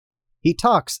He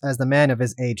talks as the man of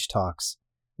his age talks.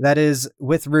 That is,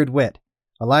 with rude wit,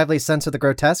 a lively sense of the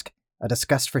grotesque, a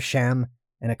disgust for sham,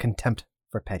 and a contempt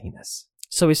for pettiness.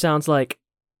 So he sounds like,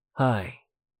 "Hi,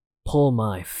 pull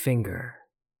my finger."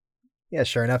 Yeah,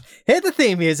 sure enough. Hit the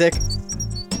theme music!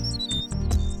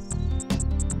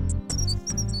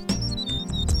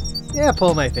 Yeah,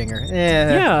 pull my finger.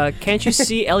 Yeah, can't you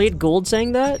see Elliot Gould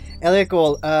saying that? Elliot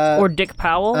Gould. Or Dick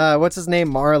Powell? What's his name?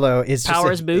 Marlowe is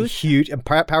Powers just Booth? huge.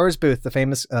 Powers Booth, the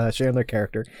famous Chandler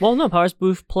character. Well, no, Powers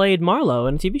Booth played Marlowe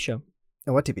in a TV show.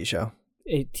 Oh, what TV show?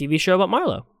 A TV show about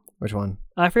Marlowe. Which one?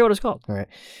 I forget what it's called. All right.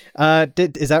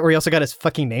 Is that where he also got his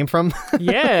fucking name from?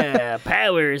 Yeah,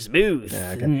 Powers Booth.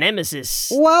 Yeah, okay. Nemesis.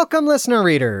 Welcome, listener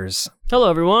readers, Hello,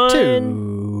 everyone. to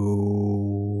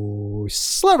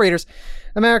Slow Readers,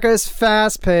 America's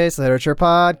fast-paced literature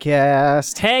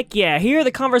podcast. Heck yeah, here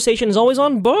the conversation is always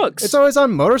on books. It's always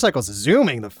on motorcycles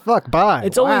zooming the fuck by.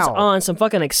 It's always on some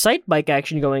fucking Excite Bike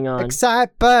action going on.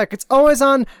 Excite Bike. It's always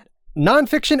on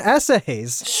nonfiction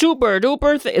essays. Super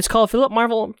duper. It's called Philip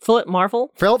Marlowe.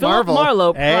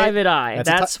 Hey, Private Eye.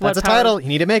 That's a title. You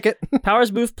need to make it.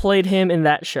 Powers Booth played him in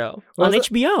that show on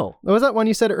HBO. What was that one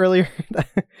you said earlier?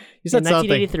 You said in something.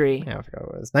 1983. Yeah, I forgot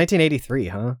what it was. 1983,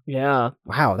 huh? Yeah.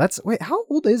 Wow, wait, how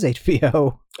old is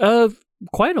HBO?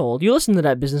 Quite old. You listened to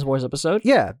that Business Wars episode.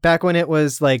 Yeah, back when it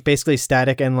was like basically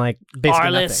static and like basically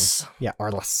Arliss. nothing. Yeah,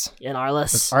 Arliss. In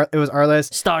Arliss. It was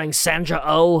Arliss. Starring Sandra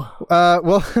Oh.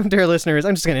 Well, dear listeners,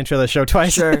 I'm just going to intro the show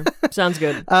twice. Sure. Sounds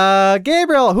good.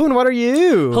 Gabriel, who and what are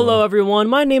you? Hello, everyone.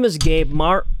 My name is Gabe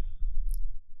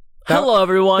Hello,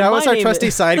 everyone. That was My our name trusty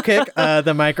sidekick,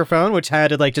 the microphone, which had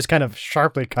to like just kind of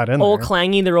sharply cut in Old there.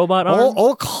 Clangy, the robot arm.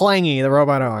 Old Clangy, the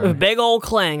robot arm. Big old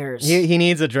clangers. He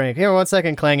needs a drink. Here, 1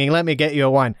 second, Clangy. Let me get you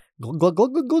a wine. Glug, glug,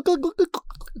 glug, glug, glug, glug, glug, glug.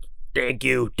 Thank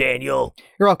you, Daniel.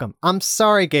 You're welcome. I'm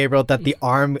sorry, Gabriel, that the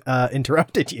arm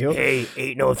interrupted you. Hey,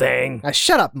 ain't no thing.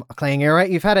 Shut up, Clangy, all right?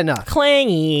 You've had enough.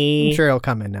 Clangy. I'm sure he'll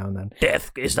come in now and then.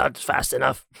 Death is not fast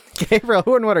enough. Gabriel,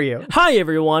 who and what are you? Hi,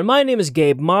 everyone. My name is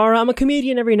Gabe Mara. I'm a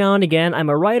comedian every now and again. I'm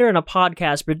a writer and a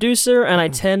podcast producer, and I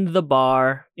tend the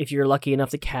bar, if you're lucky enough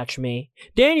to catch me.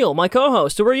 Daniel, my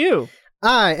co-host, who are you?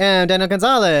 I am Daniel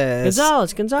Gonzalez.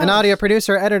 Gonzalez. An audio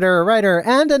producer, editor, writer,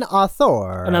 and an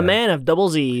author. And a man of double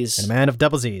Z's. And a man of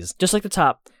double Z's. Just like the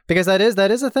top. Because that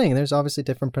is a thing. There's obviously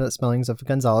different spellings of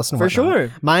Gonzalez and For whatnot.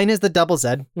 sure. Mine is the double Z.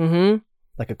 Mm-hmm.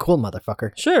 Like a cool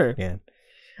motherfucker. Sure. Yeah.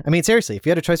 I mean, seriously, if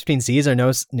you had a choice between Z's or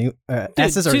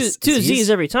S's or two Z's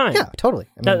every time. Yeah, totally.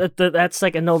 I mean, That's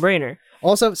like a no-brainer.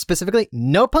 also, specifically,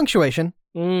 no punctuation.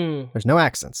 Mm. There's no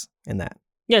accents in that.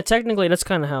 Yeah, technically, that's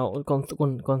kind of how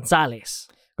Gonzalez.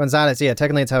 Gonzalez, yeah,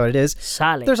 technically that's how it is.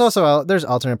 Sales. There's also there's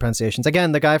alternate pronunciations.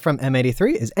 Again, the guy from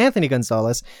M83 is Anthony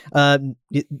Gonzalez.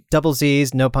 Double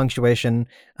Z's, no punctuation.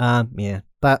 Yeah,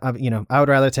 but I would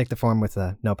rather take the form with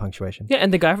no punctuation. Yeah,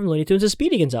 and the guy from Looney Tunes is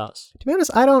Speedy Gonzalez. To be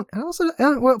honest,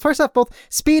 well, first off, both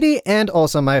Speedy and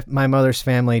also my mother's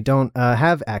family don't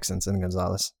have accents in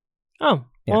Gonzalez. Oh.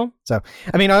 Yeah. Well, so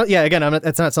I mean, again,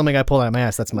 that's not something I pull out of my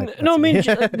ass. That's my. No, I mean,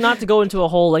 not to go into a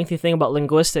whole lengthy thing about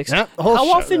linguistics. Yeah,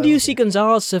 how often do you see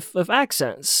Gonzalez of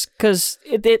accents? Because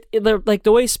like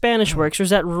the way Spanish works,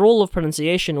 there's that rule of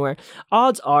pronunciation where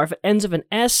odds are if it ends with an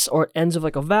S or it ends with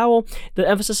like a vowel, the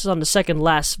emphasis is on the second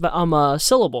last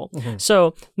syllable. Mm-hmm.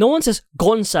 So no one says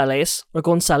Gonzalez or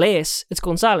Gonzalez. It's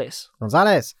Gonzalez.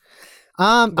 Gonzalez.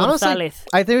 Honestly,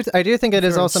 I do think it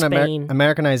is also an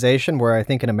Americanization where I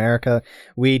think in America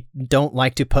we don't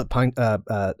like to put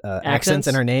accents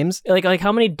in our names. Like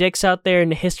how many dicks out there in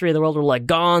the history of the world were like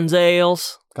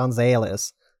Gonzales?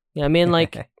 Gonzales. Yeah, I mean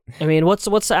what's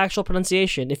the actual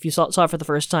pronunciation if you saw it for the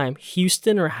first time?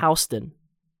 Houston or Houston?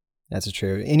 That's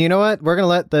true. And you know what? We're gonna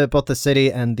let both the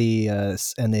city and the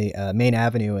main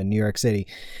avenue in New York City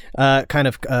kind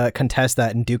of contest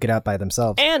that and duke it out by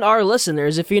themselves. And our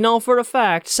listeners, if you know for a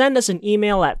fact, send us an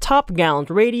email at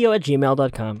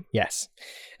topgallantradio@gmail.com. Yes.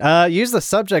 Use the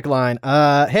subject line,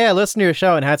 hey, I listened to your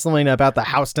show and had something about the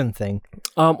Houston thing.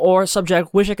 Or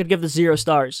subject, wish I could give this 0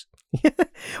 stars.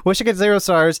 Wish I could 0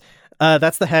 stars.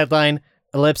 That's the headline.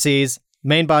 Ellipses.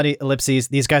 Main body, ellipses.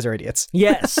 These guys are idiots.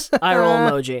 Yes. Eye roll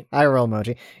emoji. Eye roll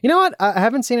emoji. You know what? I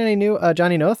haven't seen any new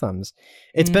Johnny No Thumbs.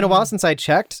 It's been a while since I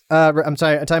checked. I'm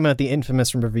sorry. I'm talking about the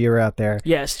infamous reviewer out there.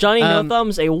 Yes. Johnny No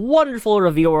Thumbs, a wonderful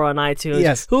reviewer on iTunes.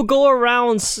 Yes. Who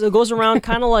goes around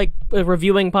kind of like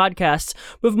reviewing podcasts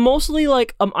with mostly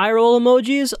like eye roll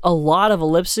emojis, a lot of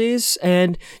ellipses,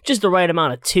 and just the right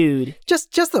amount of tude.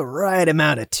 Just the right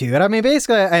amount of tude. I mean,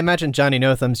 basically, I imagine Johnny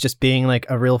No Thumbs just being like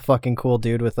a real fucking cool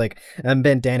dude with like a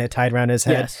bandana tied around his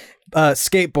head. Yes.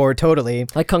 Skateboard, totally.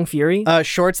 Like Kung Fury?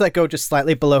 Shorts that go just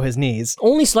slightly below his knees.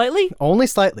 Only slightly? Only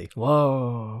slightly.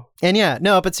 Whoa. And yeah,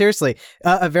 no, but seriously,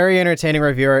 a very entertaining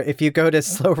reviewer. If you go to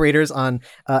Slow Readers on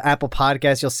Apple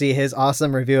Podcasts, you'll see his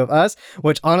awesome review of us,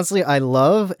 which honestly I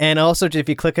love. And also, if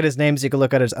you click at his names, you can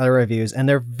look at his other reviews, and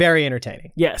they're very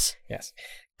entertaining. Yes. Yes.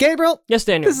 Gabriel? Yes,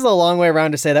 Daniel. This is a long way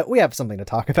around to say that we have something to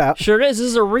talk about. Sure is. This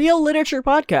is a real literature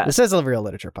podcast. This is a real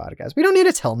literature podcast. We don't need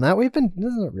to tell them that.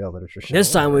 This is a real literature show.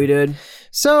 This time we did.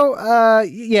 So,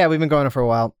 yeah, we've been going for a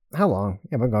while. How long?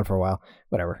 Yeah, we've been going for a while.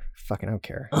 Whatever. Fucking don't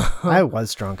care. I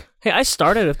was drunk. Hey, I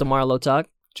started with the Marlowe talk.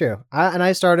 True. And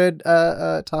I started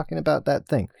talking about that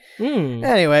thing. Hmm.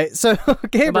 Anyway, so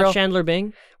Gabriel, About Chandler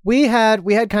Bing? we had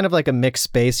kind of like a mixed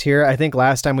space here. I think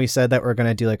last time we said that we're going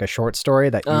to do like a short story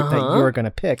that you were going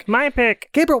to pick. My pick.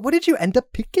 Gabriel, what did you end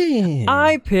up picking?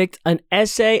 I picked an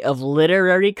essay of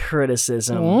literary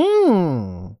criticism.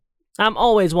 Mm. I'm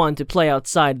always one to play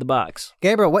outside the box.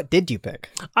 Gabriel, what did you pick?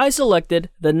 I selected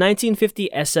the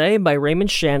 1950 essay by Raymond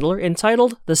Chandler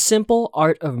entitled The Simple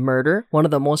Art of Murder, one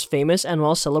of the most famous and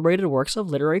well-celebrated works of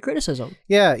literary criticism.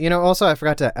 Yeah, also I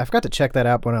forgot to check that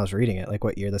out when I was reading it, like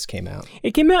what year this came out.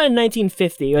 It came out in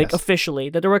 1950, like Yes. officially.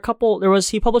 That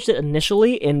he published it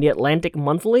initially in the Atlantic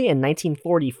Monthly in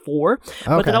 1944, but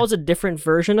Okay. then that was a different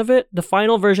version of it. The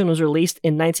final version was released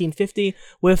in 1950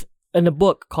 in a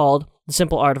book called The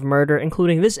Simple Art of Murder,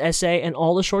 including this essay and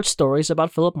all the short stories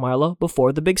about Philip Marlowe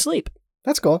before the big sleep.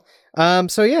 That's cool.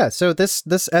 So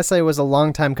this essay was a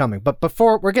long time coming, but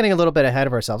before we're getting a little bit ahead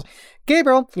of ourselves,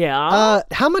 Gabriel. Yeah.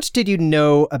 How much did you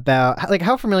know about, like,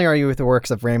 how familiar are you with the works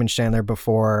of Raymond Chandler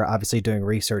before obviously doing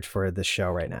research for this show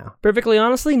right now? Perfectly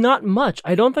honestly, not much.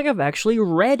 I don't think I've actually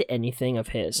read anything of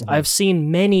his. I've seen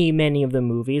many, many of the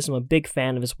movies. I'm a big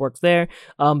fan of his work there.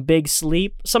 Big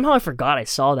Sleep. Somehow I forgot I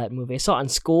saw that movie. I saw it in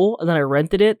school, and then I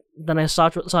rented it. Then I saw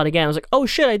it again. I was like, oh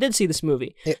shit, I did see this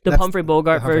movie. The That's Humphrey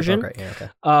Bogart version. Bogart, yeah,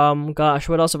 okay. Gosh,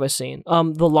 what else have I seen?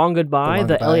 The Long Goodbye,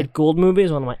 the Elliot Gould movie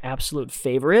is one of my absolute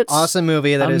favorites. Awesome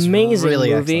movie. That is amazing really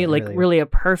movie, excellent, like really a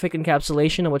perfect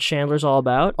encapsulation of what Chandler's all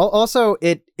about. Also,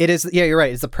 it is. Yeah, you're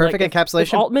right. It's the perfect Like, encapsulation.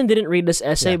 If Altman didn't read this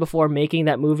essay Yeah. before making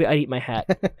that movie, I'd eat my hat.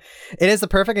 It is the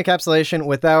perfect encapsulation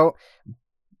without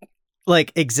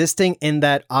like existing in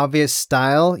that obvious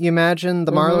style you imagine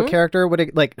the Marlowe character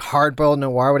would, like, hard-boiled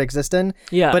noir would exist in.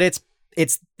 Yeah. But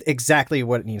it's exactly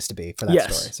what it needs to be for that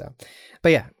Yes. story. So, but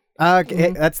yeah.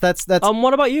 That's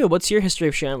What about you? What's your history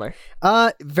of Chandler?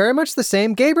 very much the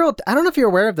same. Gabriel, I don't know if you're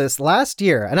aware of this, last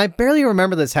year, and I barely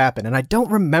remember this happened, and I don't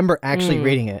remember actually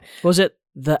reading it. Was it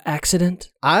The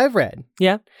Accident? I've read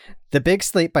Yeah. The Big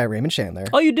Sleep by Raymond Chandler.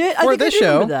 Oh, you did? I for think this I do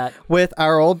show remember that. with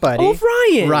our old buddy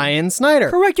Oh, Ryan Snyder.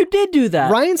 Correct, you did do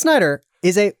that. Ryan Snyder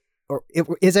is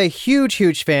a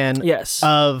huge fan Yes.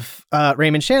 of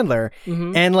Raymond Chandler,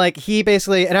 and like he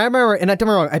basically, and I remember, and I don't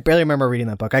remember, I barely remember reading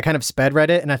that book. I kind of sped read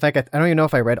it, and in fact, I don't even know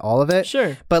if I read all of it.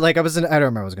 Sure. But like I don't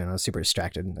remember what I was going. I was super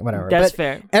distracted. Whatever. That's but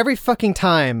fair. Every fucking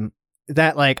time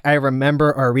that like I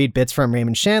remember or read bits from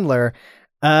Raymond Chandler,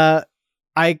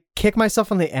 I kick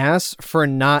myself on the ass for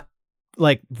not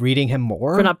like reading him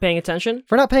more, For not paying attention?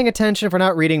 for not paying attention, for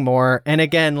not reading more. And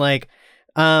again, like,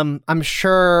 I'm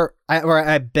sure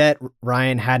I bet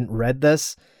Ryan hadn't read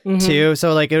this too.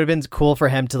 So like, it would have been cool for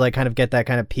him to like kind of get that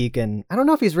kind of peek. And I don't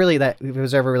know if he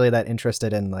was ever really that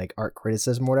interested in like art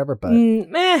criticism or whatever, but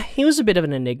He was a bit of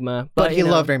an enigma. but he you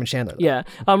know, loved Raymond Chandler. Though. Yeah.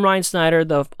 Ryan Snyder,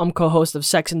 the co-host of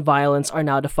Sex and Violence, our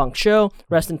now defunct show.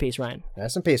 Rest in peace, Ryan.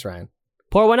 Rest in peace, Ryan.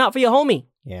 Pour one out for your homie.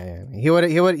 Yeah. He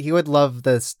would love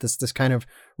this kind of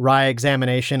wry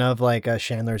examination of like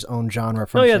Chandler's own genre.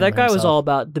 From Oh yeah, Chandler that guy was himself. all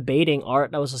about debating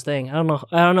art. That was his thing. I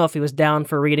don't know if he was down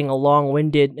for reading a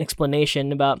long-winded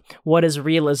explanation about what is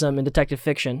realism in detective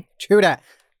fiction. True that.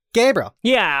 Gabriel.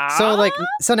 Yeah.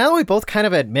 So now that we both kind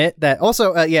of admit that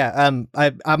also,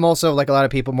 I'm also like a lot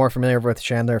of people more familiar with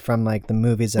Chandler from like the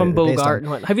movies that from are based Bogart on. and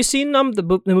what. Have you seen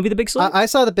the movie The Big Sleep? I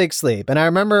saw The Big Sleep, and I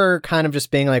remember kind of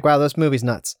just being like, wow, this movie's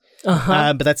nuts.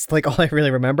 But that's like all I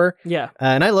really remember. Yeah.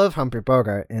 And I love Humphrey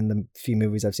Bogart in the few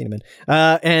movies I've seen him in.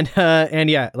 And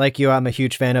yeah, like you, I'm a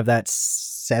huge fan of that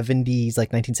 70s,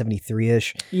 like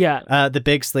 1973-ish. Yeah. The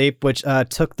Big Sleep, which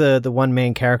took the one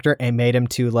main character and made him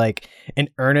to like an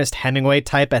Ernest Hemingway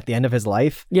type at the end of his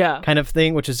life. Yeah. Kind of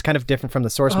thing, which is kind of different from the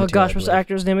source Oh material. gosh, what's the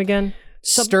actor's name again?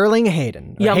 Sterling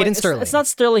Hayden. Yeah, Hayden it's, Sterling. It's not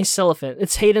Sterling Silliphant.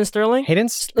 It's Hayden Sterling.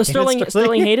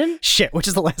 Sterling Hayden. Shit, which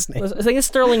is the last name? I think it's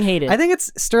Sterling Hayden. I think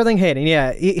it's Sterling Hayden.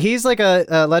 Yeah, he's like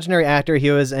a legendary actor.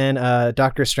 He was in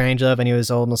Doctor Strangelove, and he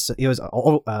was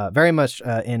very much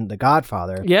in The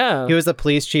Godfather. Yeah. He was the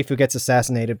police chief who gets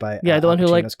assassinated by the one Al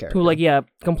Pacino's character. who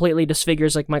completely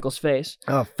disfigures like Michael's face.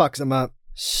 Oh, fucks him up.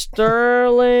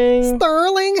 Sterling.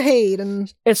 Sterling Hayden.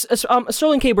 It's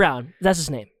Sterling K. Brown. That's his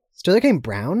name. Sterling K.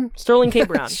 Brown? Sterling K.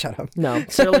 Brown. Shut up. No,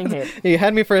 Sterling Hayden. You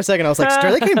had me for a second. I was like,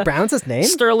 Sterling K. Brown's his name?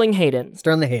 Sterling Hayden.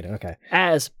 Sterling Hayden, okay.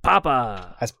 As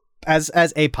Papa.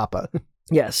 As a papa.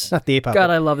 Yes. Not the papa. God,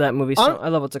 I love that movie. I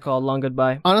love what's it called? Long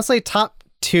Goodbye. Honestly, top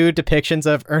 2 depictions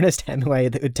of Ernest Hemingway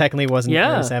that technically wasn't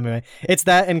Ernest Hemingway. It's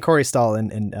that and Corey Stoll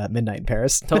in Midnight in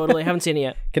Paris. Totally. Haven't seen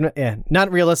it yet. Yeah,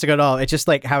 not realistic at all. It's just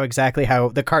like how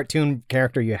the cartoon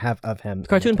character you have of him.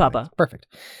 Cartoon Papa. Perfect.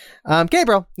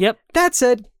 Gabriel. Yep. That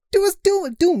said,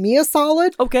 do me a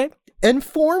solid. Okay.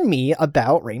 Inform me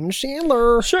about Raymond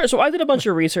Chandler. Sure. So I did a bunch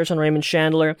of research on Raymond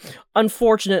Chandler.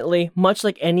 Unfortunately, much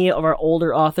like any of our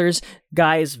older authors,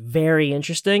 guy is very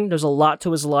interesting. There's a lot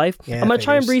to his life. Yeah, I'm going to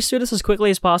try and breeze through this as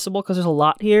quickly as possible because there's a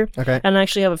lot here. Okay. And I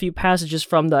actually have a few passages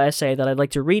from the essay that I'd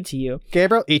like to read to you.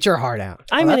 Gabriel, eat your heart out.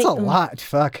 That's a lot.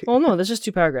 Fuck. Oh, no, there's just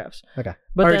 2 paragraphs. Okay.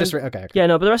 But or then, just okay. Yeah,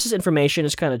 no, but the rest of this information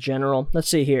is kind of general. Let's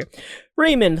see here.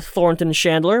 Raymond Thornton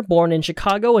Chandler, born in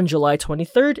Chicago on July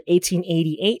 23rd,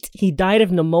 1888. He died of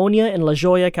pneumonia in La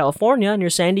Jolla, California, near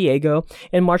San Diego,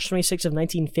 in March 26th of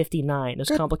 1959. There's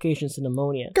complications to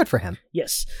pneumonia. Good for him.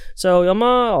 Yes. So,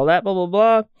 all that, blah, blah,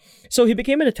 blah. So he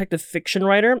became a detective fiction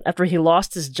writer after he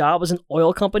lost his job as an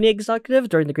oil company executive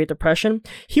during the Great Depression.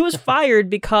 He was fired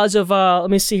because of, let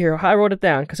me see here. I wrote it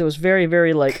down because it was very,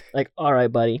 very like, all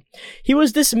right, buddy. He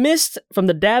was dismissed from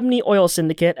the Dabney Oil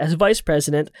Syndicate as vice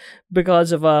president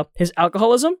because of his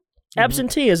alcoholism,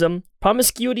 absenteeism,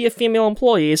 promiscuity of female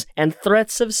employees, and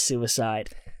threats of suicide.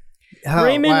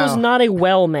 Raymond was not a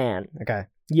well man. Okay.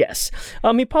 Yes.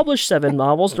 He published 7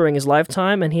 novels during his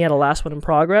lifetime, and he had a last one in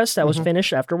progress that was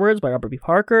finished afterwards by Robert B.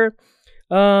 Parker.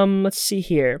 Let's see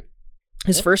here.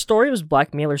 His first story was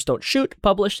Blackmailers Don't Shoot,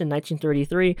 published in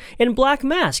 1933 in Black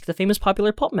Mask, the famous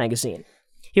popular pulp magazine.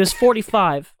 He was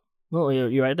 45. Oh,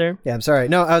 you right there? Yeah, I'm sorry.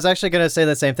 No, I was actually going to say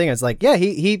the same thing. It's like, yeah,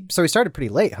 he started pretty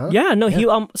late, huh? Yeah, no, he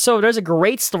so there's a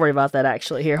great story about that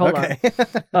actually. Here, hold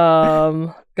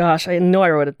on. Gosh, I know I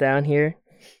wrote it down here.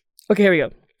 Okay, here we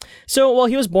go. So, while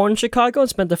he was born in Chicago and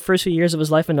spent the first few years of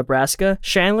his life in Nebraska,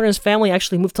 Chandler and his family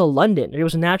actually moved to London, where he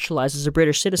was naturalized as a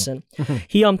British citizen.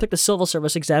 He took the civil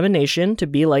service examination to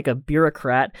be like a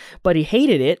bureaucrat, but he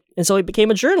hated it, and so he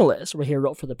became a journalist, where he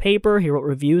wrote for the paper, he wrote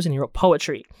reviews, and he wrote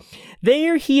poetry.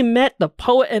 There, he met the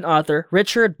poet and author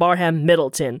Richard Barham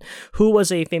Middleton, who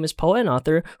was a famous poet and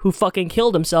author who fucking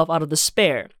killed himself out of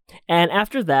despair. And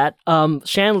after that,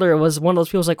 Chandler was one of those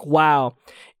people who's like, wow,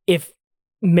 if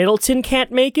Middleton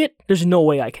can't make it, there's no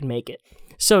way I can make it.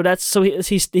 So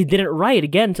he didn't write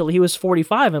again until he was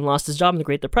 45 and lost his job in the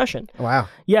Great Depression. Wow.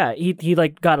 Yeah, he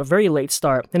got a very late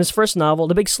start. And his first novel,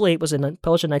 The Big Slate, was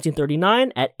published in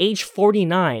 1939 at age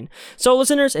 49. So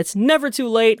listeners, it's never too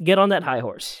late. Get on that high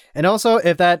horse. And also,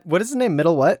 what is his name?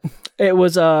 Middle what? It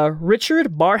was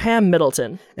Richard Barham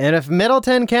Middleton. And if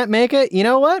Middleton can't make it, you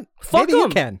know what? Fuck maybe him. You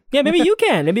can. Yeah, maybe you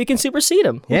can. Maybe you can supersede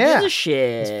him. Who gives a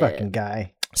shit? This fucking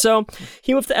guy. So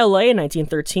he moved to LA in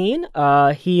 1913.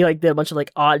 He did a bunch of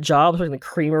odd jobs working in the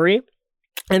creamery,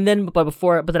 and then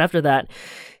then after that,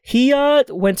 he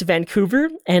went to Vancouver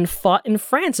and fought in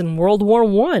France in World War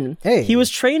I. Hey. He was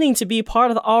training to be part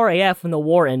of the RAF when the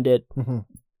war ended,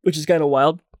 which is kind of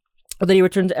wild. But then he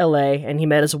returned to LA and he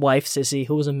met his wife Sissy,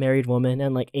 who was a married woman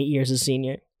and 8 years his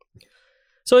senior.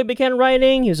 So he began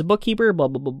writing. He was a bookkeeper. Blah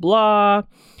blah blah blah.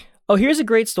 Oh, here's a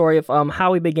great story of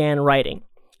how he began writing.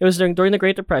 It was during the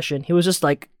Great Depression. He was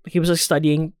just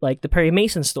studying the Perry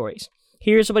Mason stories.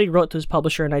 Here's what he wrote to his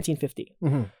publisher in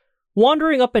 1950.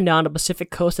 Wandering up and down the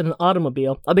Pacific coast in an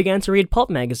automobile, I began to read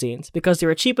pulp magazines because they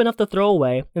were cheap enough to throw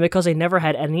away and because I never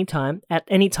had any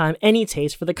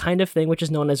taste for the kind of thing which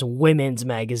is known as women's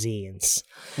magazines.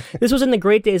 This was in the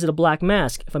great days of the Black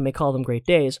Mask, if I may call them great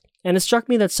days, and it struck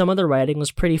me that some of the writing was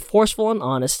pretty forceful and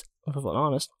honest,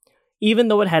 even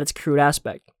though it had its crude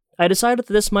aspect. I decided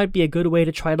that this might be a good way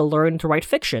to try to learn to write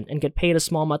fiction and get paid a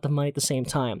small amount of money at the same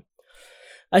time.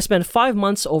 I spent 5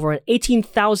 months over an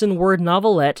 18,000-word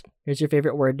novelette. Here's your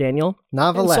favorite word, Daniel.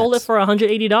 Novelette. And sold it for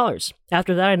 $180.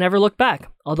 After that, I never looked back,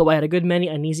 although I had a good many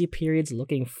uneasy periods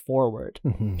looking forward.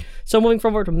 So moving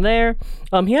forward from there,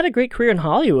 he had a great career in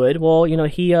Hollywood. Well,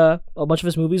 he a bunch of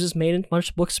his movies was made, a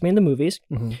bunch of books made into movies.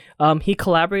 He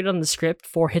collaborated on the script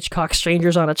for Hitchcock's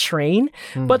Strangers on a Train,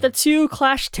 but the two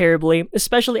clashed terribly,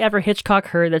 especially after Hitchcock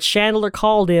heard that Chandler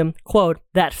called him, quote,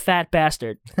 that fat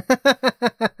bastard,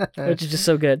 which is just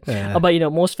so good. Yeah. But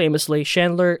most famously,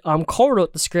 Chandler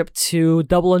co-wrote the script to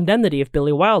Double Indemnity of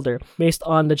Billy Wilder, based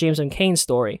on the James M. Cain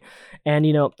story. And,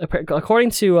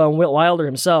 according to Wilder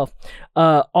himself,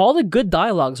 all the good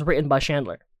dialogues were written by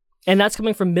Chandler. And that's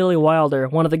coming from Billy Wilder,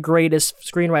 one of the greatest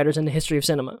screenwriters in the history of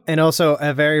cinema. And also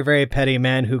a very, very petty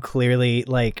man who clearly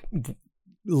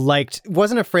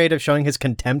wasn't afraid of showing his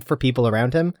contempt for people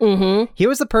around him. Mm-hmm. He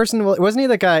was the person, wasn't he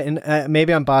the guy, and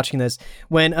maybe I'm botching this,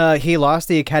 when he lost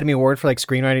the Academy Award for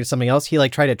screenwriting to something else, he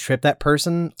tried to trip that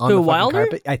person on the fucking Wilder?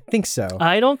 carpet. I think so.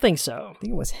 I don't think so. I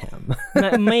think it was him.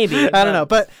 Maybe. I don't know,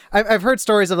 but I've heard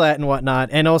stories of that and whatnot,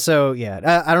 and also,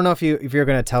 yeah, I don't know if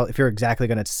you're exactly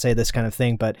gonna say this kind of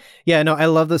thing, but yeah, no, I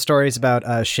love the stories about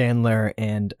Chandler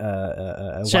and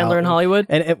Chandler in Hollywood,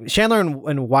 and Chandler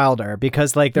and Wilder,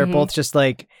 because they're both just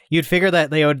you'd figure that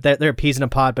they're peas in a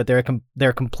pod, but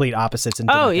they're complete opposites.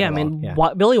 Oh yeah, I mean,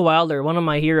 Billy Wilder, one of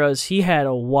my heroes, he had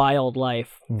a wild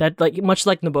life. That much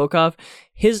like Nabokov,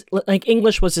 his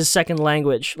English was his second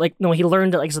language. He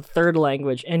learned it as a third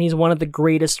language, and he's one of the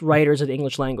greatest writers of the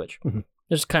English language. Mm-hmm.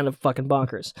 Just kind of fucking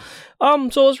bonkers.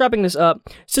 So let's wrapping this up.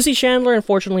 Sissy Chandler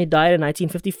unfortunately died in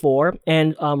 1954,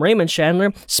 and Raymond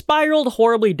Chandler spiraled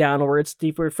horribly downwards,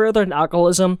 deeper further in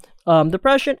alcoholism,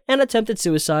 depression, and attempted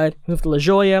suicide, moved to La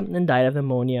Jolla, and died of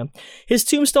pneumonia. His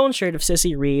tombstone shirt of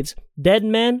Sissy reads, "Dead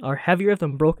men are heavier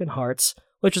than broken hearts,"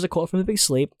 which is a quote from The Big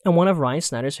Sleep, and one of Ryan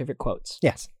Snyder's favorite quotes.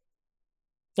 Yes.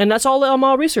 And that's all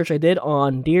the research I did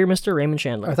on Dear Mr. Raymond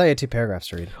Chandler. I thought you had 2 paragraphs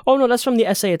to read. Oh, no, that's from the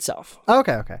essay itself.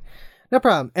 Okay. No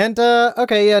problem. And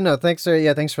thanks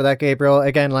for that, Gabriel.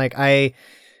 Again,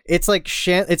 it's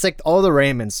all the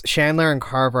Raymonds. Chandler and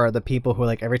Carver are the people who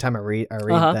every time I read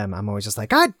them, I'm always just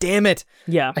God damn it.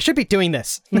 Yeah. I should be doing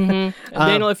this. Mm-hmm.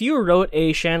 Daniel, if you wrote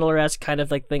a Chandler-esque kind of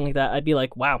thing like that, I'd be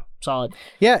wow, solid.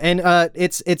 Yeah, and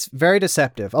it's very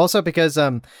deceptive. Also because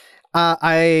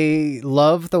I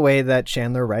love the way that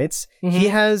Chandler writes. Mm-hmm. He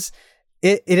has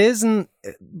it isn't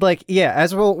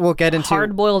as we'll get into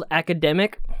hard-boiled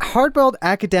academic,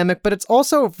 but it's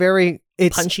also very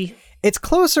punchy. It's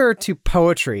closer to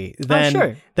poetry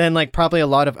than probably a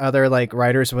lot of other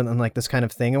writers within this kind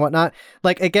of thing and whatnot.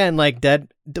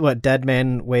 Dead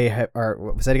men weigh or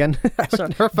what was that again?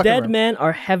 Dead men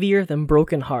are heavier than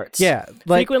broken hearts. Yeah,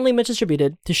 frequently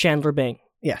misattributed to Chandler Bing.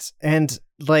 Yes, and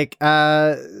something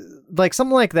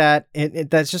like that.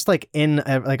 That's just in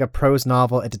a prose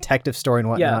novel, a detective story, and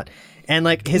whatnot. Yeah. And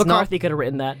his McCarthy could have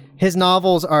written that. His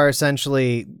novels are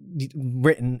essentially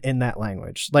written in that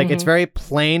language. It's very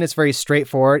plain. It's very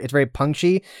straightforward. It's very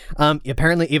punchy.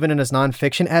 Apparently, even in his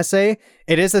nonfiction essay,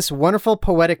 it is this wonderful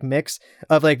poetic mix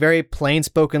of very plain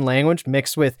spoken language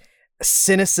mixed with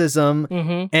cynicism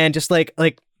and just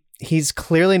he's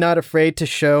clearly not afraid to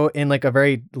show in a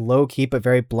very low key but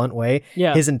very blunt way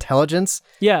his intelligence.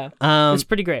 Yeah. It's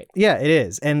pretty great. Yeah, it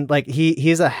is. And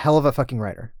he's a hell of a fucking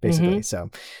writer, basically. So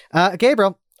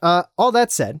Gabriel, all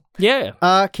that said,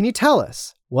 can you tell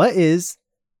us what is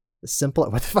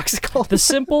what the fuck's it called? The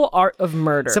Simple Art of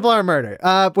Murder. Simple Art of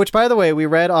Murder. Which, by the way, we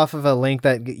read off of a link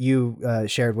that you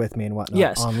shared with me and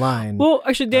whatnot online. Well,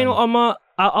 actually, Daniel,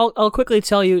 I'll quickly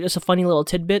tell you just a funny little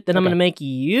tidbit. Then I'm going to make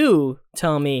you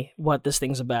tell me what this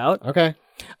thing's about. Okay.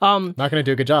 Not going to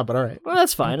do a good job, but all right. Well,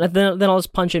 that's fine. Then I'll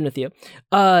just punch in with you.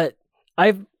 Dear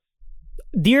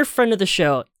friend of the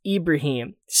show,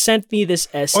 Ibrahim, sent me this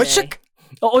essay. Ochik?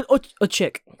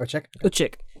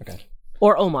 Ochik. Okay.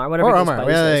 Or Omar, whatever. Or Omar.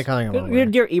 Yeah, calling him Omar.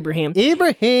 Dear Ibrahim.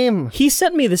 Ibrahim. He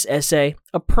sent me this essay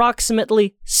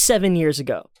approximately 7 years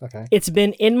ago. Okay. It's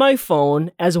been in my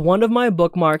phone as one of my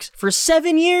bookmarks for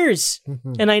 7 years.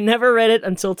 And I never read it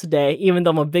until today, even though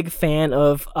I'm a big fan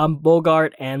of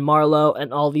Bogart and Marlowe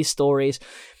and all these stories.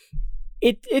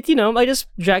 I just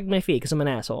dragged my feet because I'm an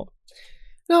asshole.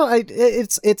 No,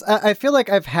 I feel like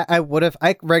I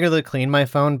regularly clean my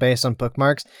phone based on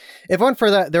bookmarks. If it weren't for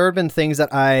that, there would have been things that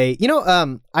I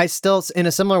still, in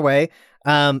a similar way,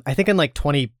 I think in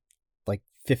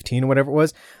 2015 or whatever it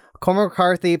was, Cormac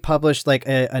McCarthy published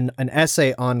an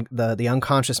essay on the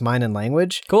unconscious mind and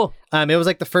language. Cool. It was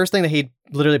the first thing that he'd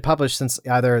literally published since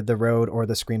either The Road or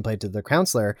the screenplay to The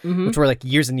Counselor, which were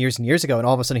years and years and years ago. And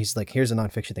all of a sudden he's here's a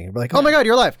nonfiction thing. And we're oh my God,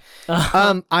 you're alive.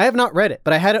 I have not read it,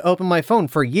 but I had it open my phone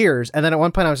for years. And then at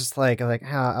one point I was just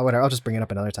whatever, I'll just bring it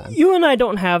up another time. You and I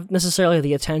don't have necessarily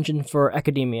the attention for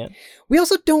academia. We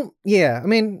also don't. Yeah. I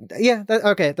mean, yeah.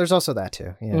 Okay. There's also that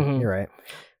too. Yeah, you're right.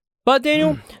 But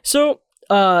Daniel, so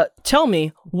tell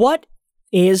me, what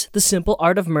is The Simple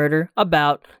Art of Murder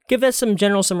about? Give us some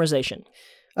general summarization.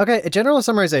 Okay, a general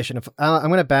summarization. I'm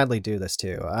going to badly do this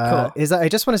too. Cool. Is that I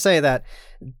just want to say that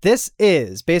this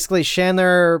is basically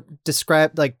Chandler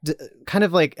described like kind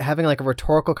of like having like a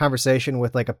rhetorical conversation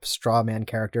with like a straw man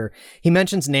character. He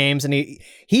mentions names and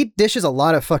he dishes a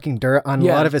lot of fucking dirt on a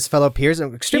lot of his fellow peers,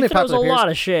 and extremely He throws popular a peers. lot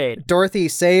of shade. Dorothy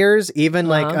Sayers, even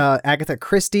like Agatha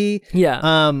Christie.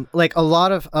 Yeah. Like a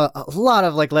lot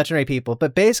of like legendary people.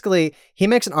 But basically, he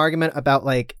makes an argument about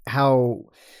like how.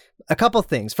 A couple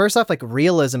things. First off, like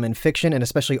realism in fiction and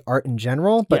especially art in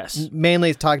general, but Yes.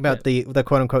 mainly talking about the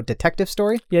quote unquote detective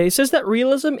story. Yeah, he says that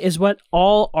realism is what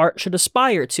all art should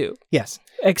aspire to. Yes.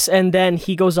 And then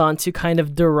he goes on to kind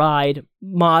of deride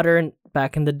modern,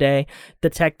 back in the day,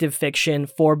 detective fiction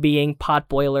for being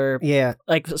potboiler, Yeah.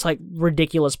 like it's like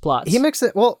ridiculous plots. He makes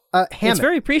it, well, It's Hammett.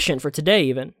 very prescient for today,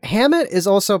 even. Hammett is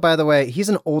also, by the way, he's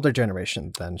an older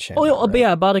generation than Chandler. Oh, right?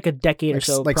 yeah, about like a decade or Like,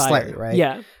 so like prior. slightly, right?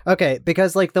 Yeah. Okay,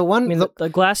 because like the one, I mean, the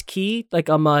Glass Key, like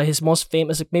his most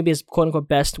famous, like maybe his quote unquote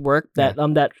best work that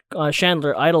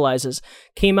Chandler idolizes,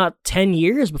 came out 10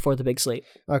 years before The Big Sleep.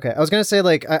 okay, I was gonna say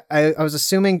like I was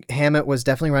assuming Hammett was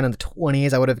definitely around in the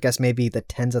 20s. I would have guessed maybe the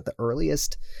 10s at the earliest.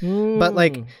 But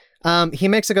like he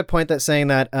makes a good point that saying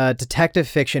that detective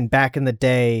fiction back in the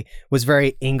day was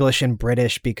very English and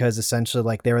British because essentially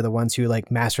like they were the ones who like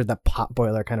mastered the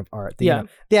potboiler kind of art. You know,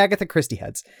 the Agatha Christie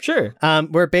heads. Sure.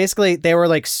 Where basically they were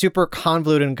like super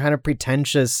convoluted and kind of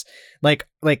pretentious, like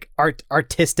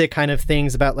artistic kind of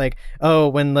things about like, oh,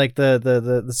 when like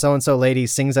the so and so lady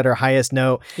sings at her highest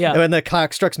note, Yeah. when the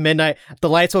clock strikes midnight, the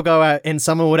lights will go out and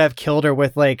someone would have killed her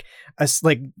with like a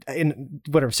in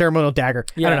whatever ceremonial dagger.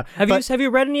 Yeah. I don't know. Have you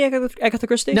read any Agatha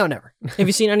Christie? No, never. Have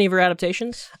you seen any of her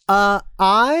adaptations?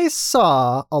 I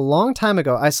saw a long time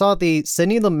ago. I saw the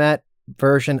Sidney Lumet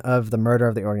version of The Murder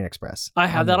of the Orient Express. I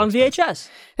have that on VHS.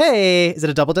 Hey, is it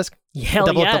a double disc? Hell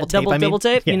Double- yeah, double tape, I mean. double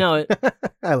tape. Yeah. You know it.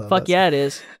 I love Fuck those. yeah, it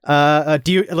is.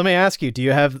 Do you? Let me ask you. Do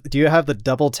you have the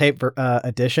double tape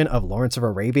edition of Lawrence of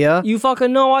Arabia? You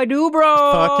fucking know I do, bro.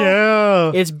 Fuck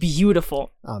yeah! It's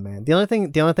beautiful. Oh man, the only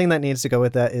thing that needs to go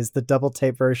with that is the double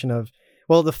tape version of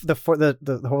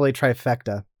the holy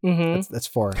trifecta. Mm-hmm. That's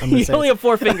four. I'm gonna You say only have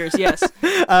 4 fingers. Yes.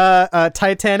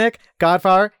 Titanic,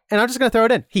 Godfather, and I'm just gonna throw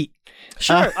it in Heat.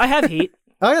 Sure. I have Heat.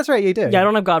 Oh, that's right, you do. Yeah, I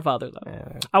don't have Godfather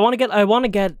though. I want to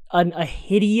get a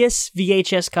hideous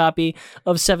VHS copy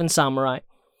of Seven Samurai.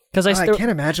 Because I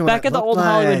can't imagine what back that at the looked old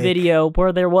Hollywood like. video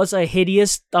where there was a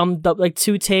hideous like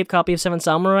 2-tape copy of Seven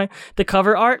Samurai. The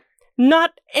cover art,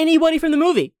 not anybody from the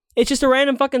movie. It's just a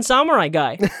random fucking samurai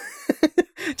guy.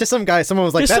 Just some guy. Someone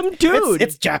was like, Just some dude.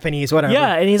 It's Japanese, whatever.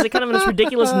 Yeah, and he's like kind of in this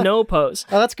ridiculous no pose.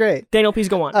 Oh, that's great. Daniel, please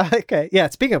go on. Okay. Yeah.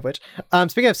 Speaking of which,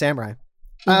 speaking of samurai.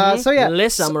 So yeah, Le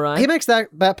Samurai. he makes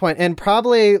that point, and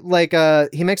probably like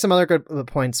he makes some other good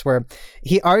points where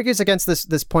he argues against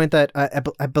this point that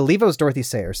I believe it was Dorothy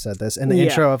Sayers said this in the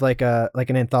intro of like an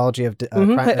anthology of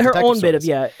crime, her detective own bit of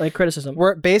stories. like criticism.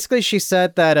 Where basically she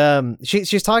said that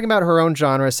she's talking about her own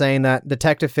genre, saying that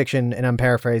detective fiction, and I'm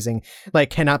paraphrasing,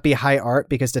 like cannot be high art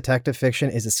because detective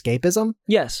fiction is escapism.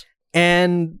 Yes.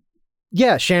 And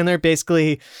yeah, Chandler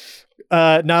basically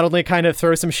not only kind of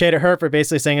throws some shade at her for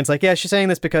basically saying it's like, yeah, she's saying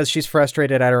this because she's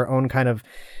frustrated at her own kind of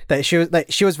that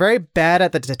she was very bad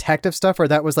at the detective stuff, or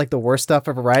that was like the worst stuff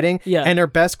of her writing. Yeah. And her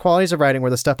best qualities of writing were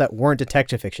the stuff that weren't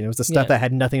detective fiction. It was the stuff that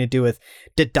had nothing to do with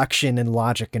deduction and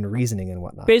logic and reasoning and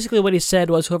whatnot. Basically, what he said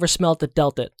was, "Whoever smelt it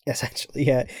dealt it." Essentially,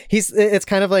 yeah. It's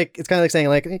kind of like saying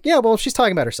like, yeah, well, she's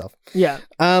talking about herself. Yeah.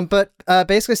 But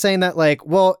basically saying that like,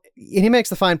 well, he makes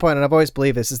the fine point, and I've always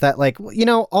believed this, is that like, you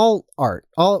know, all art,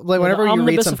 all like whenever you read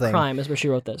Omnibus something, of Crime is where she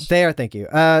wrote this. they are, thank you.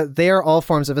 They are all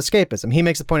forms of escapism. He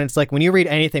makes the point. It's like when you read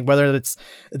anything, whether it's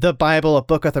the Bible, a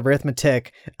book of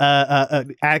arithmetic,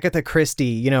 Agatha Christie,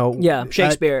 you know, Yeah,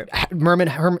 Shakespeare. Merman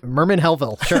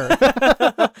Hellville,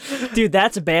 sure. Dude,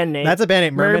 that's a band name. That's a band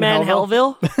name. Merman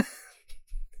Hellville.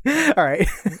 All right.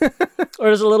 Or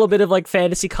there's a little bit of like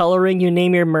fantasy coloring. You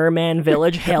name your merman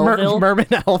village Hellville. Merman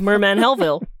Hellville. Merman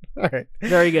Hellville. All right.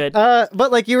 Very good.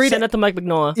 But like you read Send it to Mike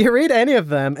Mignola. You read any of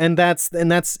them, and that's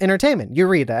entertainment. You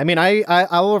read that. I mean, I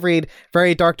will read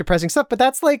very dark, depressing stuff, but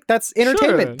that's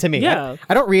entertainment Sure. to me. Yeah.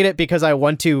 I don't read it because I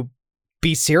want to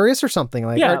be serious or something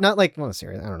like. Yeah. Or not like, well,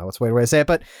 serious. I don't know what's the way to say it,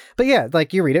 but yeah,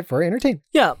 like you read it for entertainment.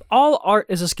 Yeah, all art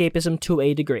is escapism to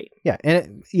a degree. Yeah,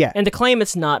 and And to claim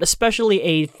it's not, especially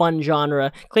a fun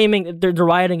genre, claiming they're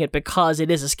deriding it because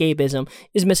it is escapism,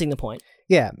 is missing the point.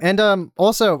 yeah, and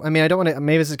also, I mean, I don't want to.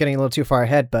 Maybe this is getting a little too far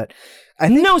ahead, but I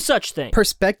think No such thing.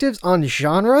 perspectives on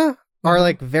genre are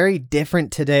like very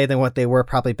different today than what they were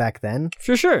probably back then.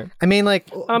 For sure. I mean,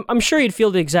 like, I'm sure you'd feel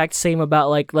the exact same about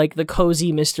like the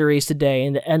cozy mysteries today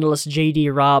and the endless J.D.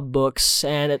 Robb books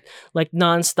and like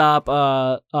nonstop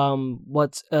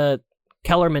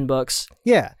Kellerman books.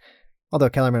 yeah. Although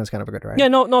Kellerman is kind of a good writer. Yeah,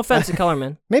 no offense to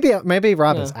Kellerman. Maybe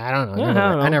Robb Yeah. is. I don't know. Yeah, I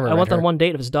don't know. I never I read went her. on one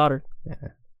date with his daughter.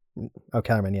 Oh,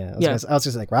 Kellerman, yeah. Yeah. I was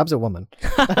just like, Rob's a woman.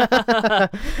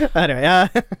 Anyway,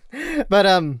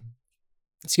 but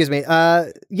excuse me.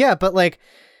 Yeah, but like,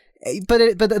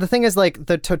 but the thing is, like,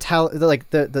 the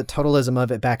totalism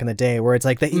of it back in the day, where it's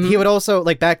like he would also,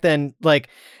 like, back then, like,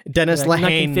 Dennis Like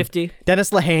Lehane. 1950. Dennis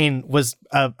Lehane was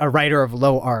a writer of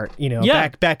low art, you know, Yeah.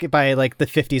 back by like the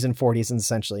 50s and 40s, and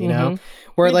essentially, you know,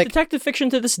 where I mean, like detective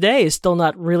fiction to this day is still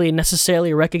not really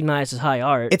necessarily recognized as high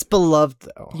art. it's beloved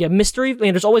though. Yeah, mystery. I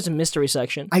mean, there's always a mystery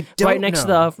section. I don't right next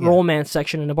know. to the romance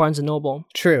section in the Barnes and Noble.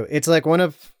 True. It's like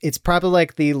it's probably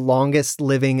like the longest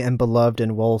living and beloved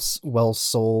and well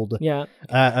sold Yeah,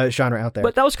 genre out there.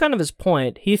 but that was kind of his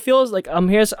point. He feels like I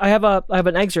have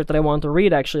an excerpt that I wanted to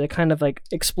read actually that kind of like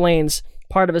explains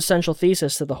part of his central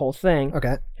thesis to the whole thing.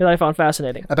 Okay. That I found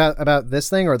fascinating. About this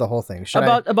thing or the whole thing?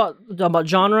 About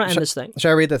genre and this thing. Should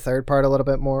I read the third part a little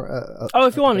bit more?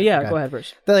 If you want to, yeah, okay. go ahead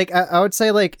first. But like I would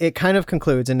say, like, it kind of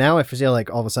concludes, and now I feel like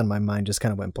all of a sudden my mind just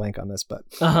kind of went blank on this, but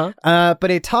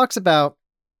but it talks about,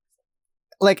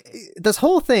 like, this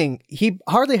whole thing. He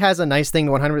hardly has a nice thing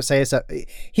to 100% say. So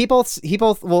he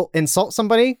both will insult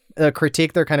somebody,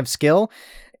 critique their kind of skill,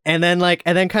 and then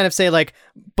kind of say, like,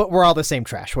 but we're all the same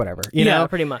trash, whatever, you know,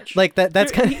 pretty much. like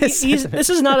that's kind of this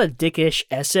is not a dickish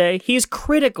essay. He's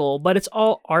critical, but it's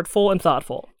all artful and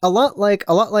thoughtful. a lot like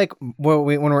when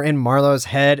we're in Marlowe's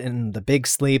head and The Big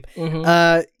Sleep.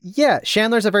 Yeah,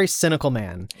 Chandler's a very cynical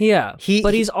man. Yeah, but he-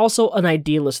 he's also an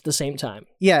idealist at the same time.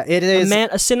 Yeah, it is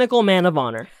A cynical man of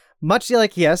honor. much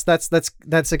like, yes, that's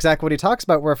exactly what he talks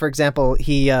about, where, for example,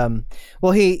 he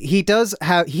does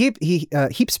have he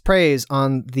heaps praise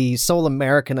on the sole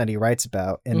American that he writes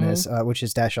about in this, which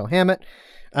is Dashiell Hammett,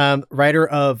 writer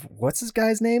of, what's his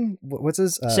guy's name, what's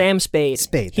his Sam Spade.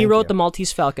 Spade, He thank wrote you. The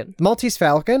Maltese Falcon. Maltese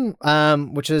Falcon,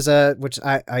 which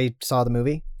I saw the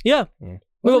movie. Yeah, we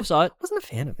both saw it. Wasn't a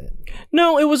fan of it.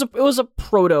 No, it was a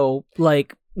proto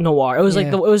like noir. It was like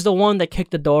Yeah. it was the one that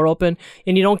kicked the door open,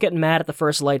 and you don't get mad at the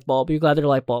first light bulb. You're glad they're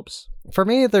light bulbs. For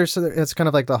me, it's kind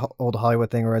of like the old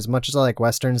Hollywood thing, where as much as I like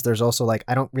westerns, there's also, like,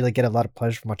 I don't really get a lot of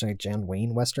pleasure from watching like John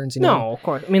Wayne westerns. You know, No, of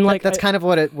course. I mean, like that's kind of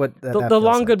what that the feels Long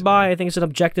like to me. Goodbye. I think is an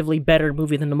objectively better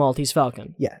movie than The Maltese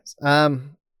Falcon. Yes.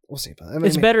 We'll see. But, I mean,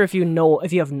 It's better if you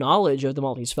have knowledge of The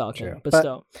Maltese Falcon. True. But But-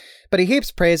 still, but he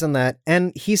heaps praise on that,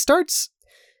 and he starts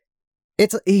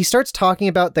talking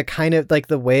about the kind of, like,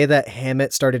 the way that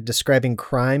Hammett started describing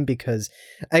crime, because,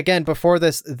 again, before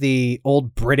this, the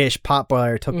old British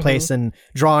potboiler took place in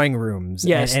drawing rooms.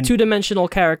 yes, and two-dimensional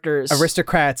characters.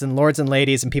 aristocrats and lords and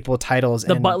ladies and people with titles.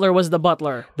 The and butler was the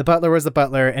butler. The butler was the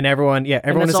butler, and everyone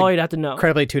And is that's all you'd have to know.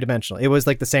 incredibly two-dimensional. It was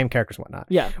like the same characters and whatnot.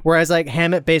 Yeah. Whereas, like,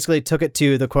 Hammett basically took it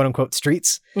to the quote-unquote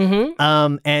streets.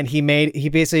 And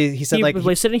he said, like, he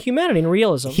placed it in humanity and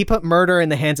realism. he put murder in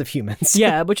the hands of humans.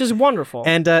 Yeah, which is wonderful.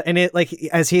 And it, like,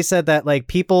 as he said, that, like,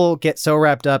 people get so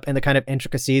wrapped up in the kind of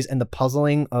intricacies and the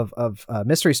puzzling of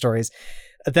mystery stories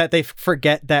that they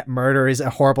forget that murder is a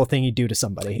horrible thing you do to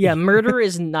somebody. Yeah, murder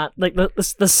is not like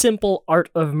the simple art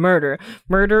of murder.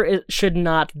 Should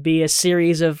not be a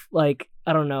series of, like,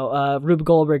 I don't know, Rube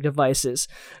Goldberg devices.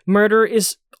 Murder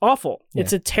is awful.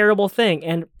 It's a terrible thing,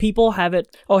 and people have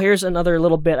it. Oh, here's another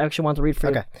little bit I actually want to read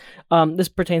for you. This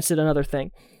pertains to another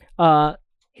thing.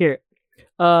 Here.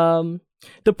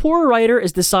 The poor writer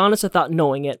is dishonest without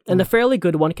knowing it, and the fairly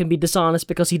good one can be dishonest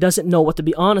because he doesn't know what to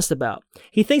be honest about.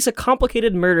 He thinks a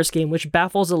complicated murder scheme which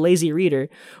baffles a lazy reader,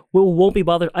 who won't be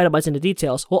bothered itemizing the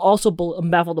details, will also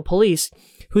baffle the police,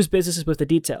 whose business is with the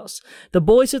details. The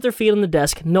boys with their feet on the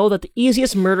desk know that the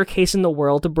easiest murder case in the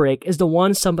world to break is the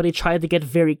one somebody tried to get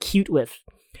very cute with.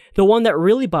 The one that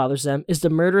really bothers them is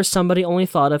the murder somebody only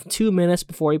thought of 2 minutes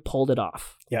before he pulled it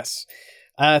off. Yes.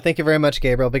 Thank you very much,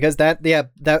 Gabriel, because that's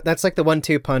like the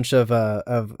 1-2 punch of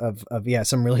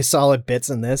some really solid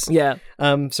bits in this. Yeah.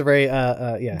 So very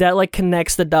yeah. That, like,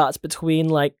 connects the dots between,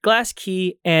 like, Glass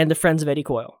Key and the Friends of Eddie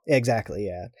Coyle. Exactly,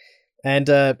 yeah.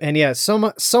 And yeah,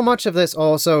 so much of this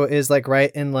also is like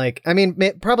right in like, I mean,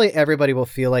 probably everybody will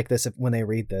feel like this when they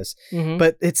read this,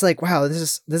 but it's like, wow,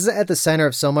 this is at the center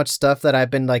of so much stuff that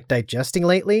I've been like digesting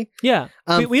lately. Yeah,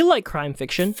 we like crime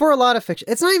fiction. For a lot of fiction,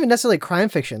 it's not even necessarily crime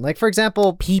fiction. Like for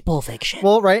example, people fiction.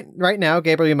 Well, right now,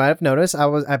 Gabriel, you might have noticed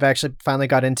I've actually finally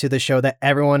got into the show that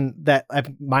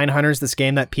Mindhunters, this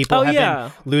game that people have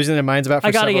been losing their minds about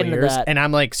for several years, and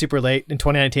I'm like super late in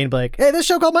 2019, but like, hey, this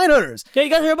show called Mindhunters. Yeah, you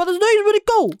guys heard about this? It's really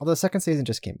cool. Although the second season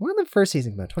just came. When did the first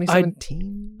season come out?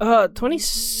 2017?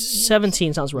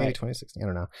 2017 sounds right. Maybe 2016. I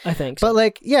don't know. I think so. But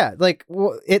like, yeah, like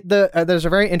there's a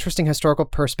very interesting historical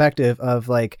perspective of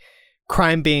like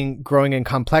crime growing in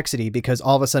complexity because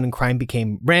all of a sudden crime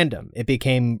became random. It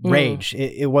became rage.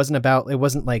 It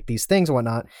wasn't like these things and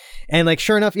whatnot. And like,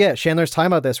 sure enough, yeah, Chandler's talking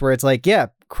about this where it's like, yeah,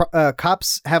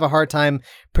 cops have a hard time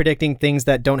predicting things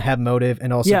that don't have motive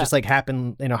and also just like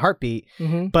happen in a heartbeat.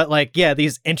 But like, yeah,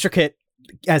 these intricate,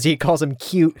 as he calls them,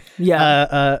 cute, kind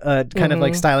of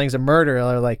like stylings of murder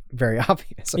are like very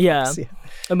obvious. Yeah.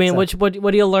 I mean, what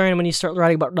do you learn when you start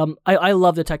writing about? I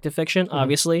love detective fiction.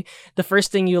 Obviously, the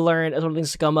first thing you learn as one of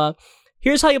things to come up.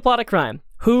 Here's how you plot a crime.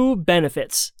 Who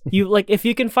benefits? You like if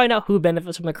you can find out who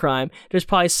benefits from the crime, there's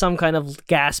probably some kind of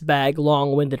gas bag,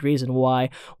 long-winded reason why.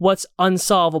 What's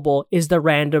unsolvable is the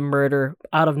random murder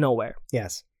out of nowhere.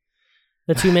 Yes.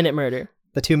 The 2-minute murder.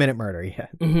 The 2-minute murder,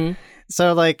 yeah.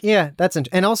 So like, yeah, that's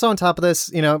and also on top of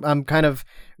this, you know, I'm kind of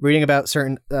reading about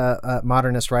certain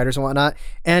modernist writers and whatnot,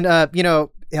 and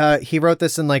he wrote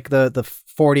this in like the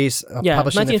 40s,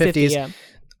 published in the 50s. Yeah.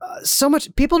 So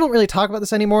much people don't really talk about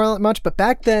this anymore much, but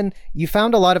back then you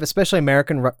found a lot of, especially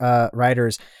American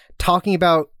writers, talking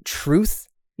about truth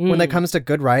when it comes to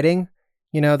good writing.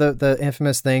 You know, the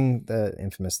infamous thing. I'm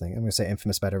going to say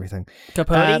infamous about everything.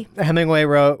 Capote? Hemingway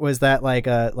wrote was that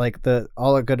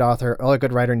all a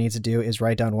good writer needs to do is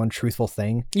write down one truthful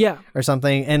thing. Yeah. Or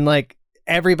something. And like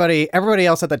everybody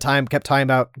else at the time kept talking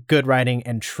about good writing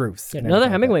and truth. Yeah, another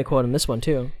Hemingway quote in this one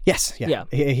too. Yes. Yeah.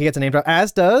 He gets a name drop,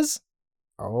 as does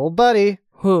our old buddy.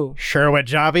 Who? Sherwood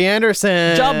Jobby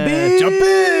Anderson.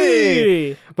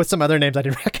 Jobby! With some other names I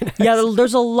didn't recognize. Yeah,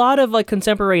 there's a lot of like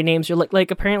contemporary names. You're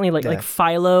like apparently like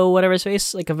Philo, whatever his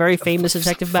face, like a very famous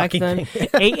detective back then.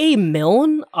 A.A.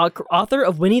 Milne, author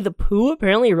of Winnie the Pooh,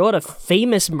 apparently wrote a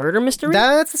famous murder mystery.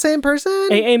 That's the same person?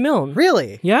 A.A. Milne.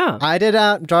 Really? Yeah. I did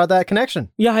not draw that connection.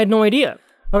 Yeah, I had no idea.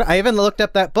 Okay, I even looked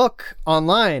up that book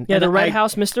online. Yeah, the Red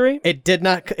House Mystery. It did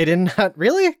not.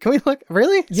 Really? Can we look?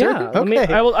 Really? Yeah. Okay. I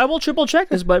mean, I will triple check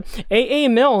this, but A.A.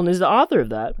 Milne is the author of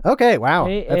that. Okay. Wow.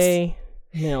 A.A.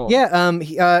 Milne.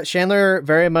 Yeah. Chandler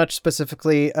very much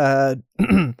specifically.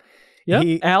 Alan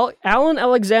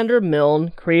Alexander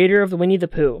Milne, creator of the Winnie the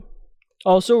Pooh,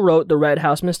 also wrote the Red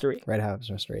House Mystery.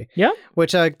 Yeah.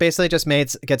 Which basically just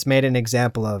gets made an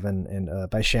example of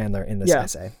by Chandler in this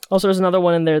essay. Also, there's another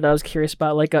one in there that I was curious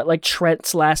about, like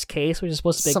Trent's Last Case, which is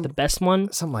supposed to be the best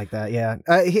one. Something like that, yeah.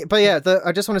 I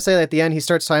just want to say that at the end, he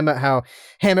starts talking about how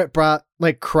Hammett brought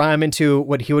like crime into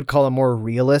what he would call a more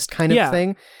realist kind of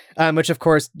thing. Which of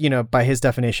course, you know, by his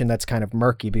definition, that's kind of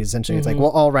murky because essentially it's like,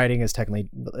 well, all writing is technically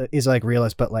like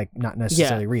realist, but like not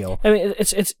necessarily real. I mean,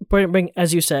 it's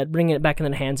as you said, bringing it back in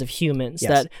the hands of humans.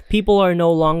 Yes. That people are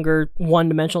no longer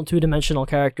one-dimensional, two-dimensional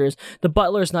characters. The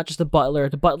butler is not just the butler.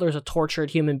 The butler is a tortured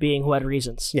human being who had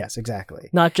reasons. Yes, exactly.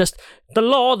 Not just the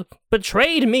Lord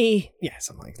betrayed me. Yeah,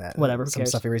 something like that. Whatever. Some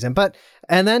stuffy reason.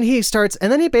 And then he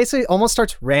basically almost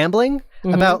starts rambling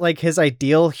about like his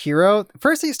ideal hero.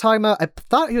 First, he's talking about. I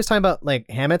thought he was talking about like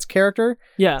Hammett's character.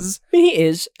 Yeah, I mean, he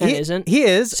is and isn't. He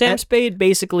is. Sam Spade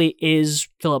basically is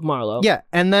Philip Marlowe. Yeah,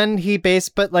 and then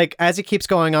but like as he keeps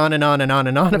going on and on and on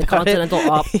and on about Continental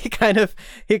Op. he kind of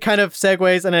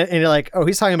segues and you're like, oh,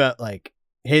 he's talking about like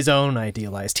his own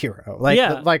idealized hero.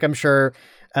 Like I'm sure.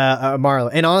 Marlowe.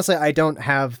 And honestly, I don't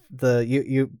have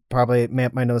you probably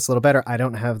might know this a little better. I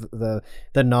don't have the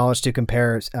knowledge to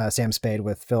compare Sam Spade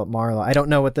with Philip Marlowe. I don't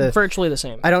know virtually the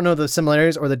same. I don't know the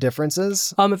similarities or the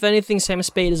differences. If anything, Sam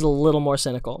Spade is a little more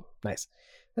cynical. Nice.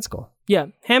 That's cool. Yeah.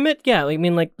 Hammett, yeah. I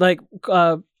mean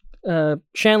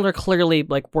Chandler clearly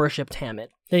like worshipped Hammett.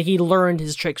 That he learned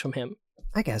his tricks from him.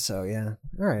 I guess so, yeah.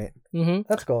 All right. Mm-hmm.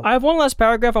 That's cool. I have one last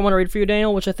paragraph I want to read for you,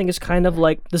 Daniel, which I think is kind of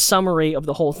like the summary of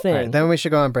the whole thing. All right, then we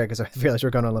should go on break because I realize we're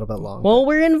going a little bit long. Well,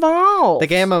 we're involved. The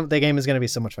game is going to be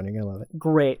so much fun. You're going to love it.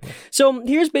 Great. So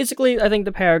here's basically, I think,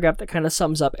 the paragraph that kind of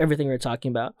sums up everything we're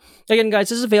talking about. Again, guys,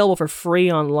 this is available for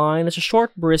free online. It's a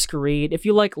short, brisk read. If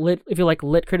you like lit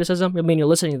criticism, I mean, you're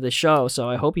listening to this show, so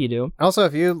I hope you do. Also,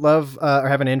 if you love or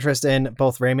have an interest in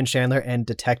both Raymond Chandler and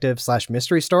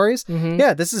detective/mystery stories,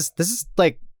 yeah, this is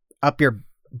like up your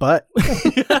Butt.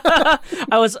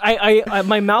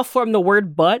 My mouth formed the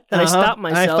word butt, and I stopped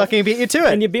myself. I fucking beat you to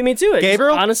it. And you beat me to it.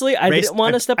 Gabriel, Honestly, I didn't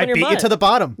want to step on your butt. I beat you to the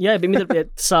bottom. Yeah, beat me to the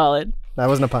solid. That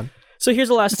wasn't a pun. So here's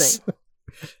the last thing.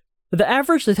 The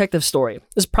average detective story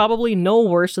is probably no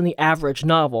worse than the average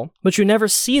novel, but you never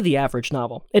see the average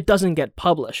novel. It doesn't get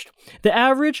published. The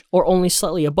average, or only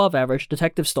slightly above average,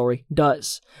 detective story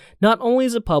does. Not only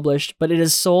is it published, but it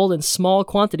is sold in small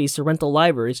quantities to rental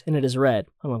libraries, and it is read.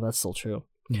 I don't know if that's still true.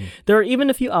 There are even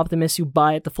a few optimists who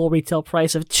buy at the full retail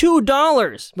price of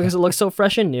 $2 because it looks so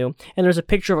fresh and new, and there's a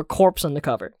picture of a corpse on the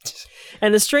cover.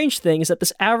 And the strange thing is that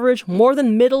this average, more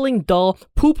than middling, dull,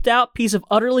 pooped-out piece of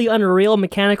utterly unreal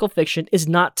mechanical fiction is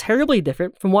not terribly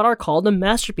different from what are called the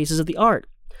masterpieces of the art.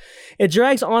 It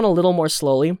drags on a little more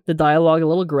slowly, the dialogue a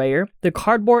little grayer, the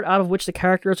cardboard out of which the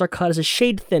characters are cut is a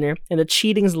shade thinner, and the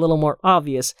cheating is a little more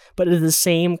obvious, but it is the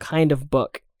same kind of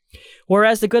book.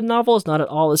 Whereas the good novel is not at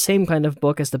all the same kind of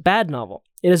book as the bad novel.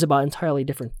 It is about entirely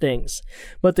different things.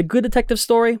 But the good detective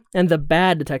story and the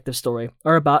bad detective story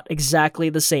are about exactly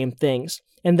the same things,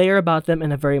 and they are about them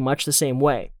in a very much the same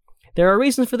way. There are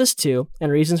reasons for this too, and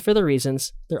reasons for the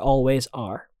reasons. There always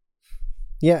are.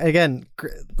 Yeah, again,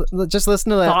 just listen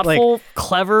to that. Thoughtful,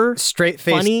 clever,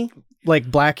 straight-faced, funny, like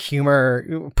black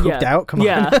humor pooped out. Come on.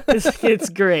 Yeah, it's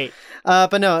great.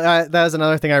 But no, that was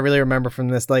another thing I really remember from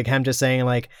this, like him just saying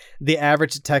like the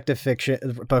average detective fiction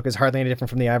book is hardly any different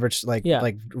from the average like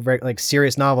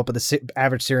serious novel, but the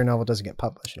average serial novel doesn't get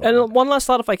published. And one last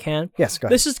thought, if I can. Yes, go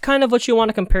ahead. This is kind of what you want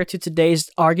to compare to today's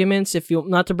arguments, if you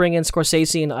not to bring in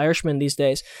Scorsese and Irishman these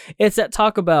days. It's that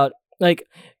talk about like.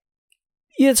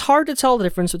 It's hard to tell the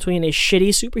difference between a shitty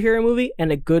superhero movie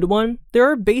and a good one. There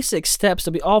are basic steps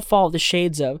that we all follow the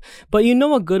shades of, but you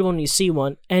know a good one when you see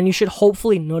one, and you should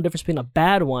hopefully know the difference between a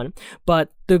bad one.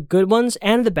 But the good ones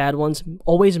and the bad ones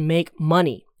always make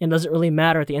money. It doesn't really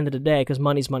matter at the end of the day because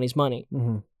money's money.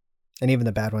 Mm-hmm. And even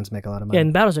the bad ones make a lot of money. Yeah,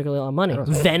 and bad ones make a lot of money.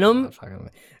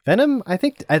 Venom, I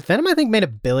think made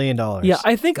 $1 billion. Yeah,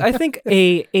 I think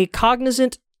a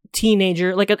cognizant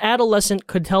teenager, like an adolescent,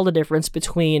 could tell the difference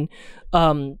between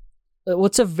between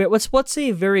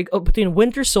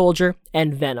Winter Soldier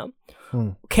and Venom.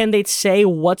 Can they say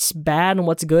what's bad and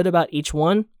what's good about each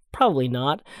one? Probably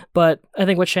not. But I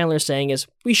think what Chandler's saying is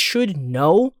we should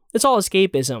know. It's all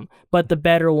escapism, but the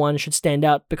better one should stand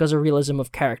out because of realism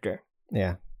of character.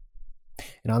 Yeah.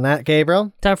 And on that,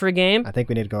 Gabriel, time for a game. I think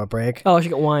we need to go a break. Oh, I should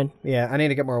get wine. Yeah, I need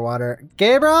to get more water.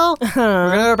 Gabriel, we're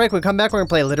gonna go to a break. When we come back, we're gonna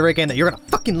play a literary game that you're gonna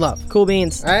fucking love. Cool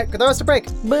beans. All right, go throw us a break.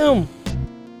 Boom.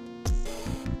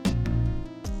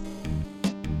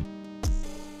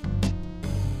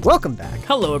 Welcome back.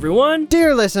 Hello, everyone.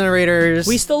 Dear listener readers.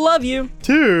 We still love you.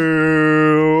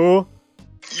 You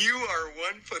are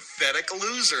one pathetic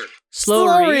loser.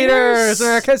 Slow Readers,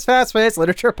 America's fast-paced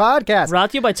literature podcast.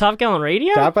 Brought to you by Top Gallon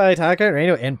Radio. Top by Top Gallon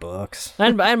Radio and books.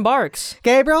 And Barks.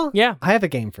 Gabriel? Yeah. I have a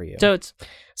game for you. Totes.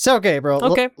 So, Gabriel,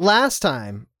 okay. Last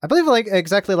time, I believe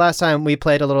exactly last time, we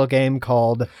played a little game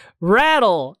called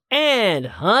Rattle and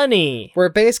Honey. Where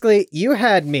basically you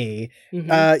had me,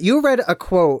 you read a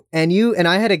quote, and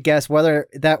I had to guess whether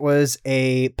that was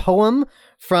a poem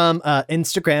from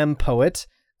Instagram poet,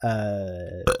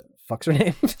 fuck's her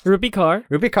name? Rupi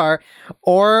Kaur,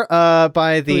 or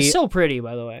by the... Who's so pretty,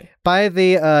 by the way. By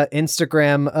the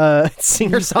Instagram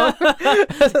singer-song.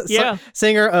 Yeah.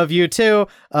 Singer of U2,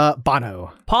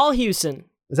 Bono. Paul Hewson.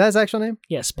 Is that his actual name?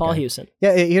 Yes, Paul Hewson.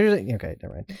 Yeah, okay,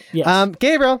 never mind. Yes.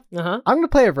 Gabriel, I'm going to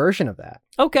play a version of that.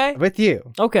 Okay. With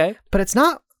you. Okay. But it's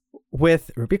not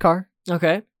with Rupi Kaur.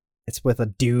 Okay. It's with a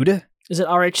dude. Is it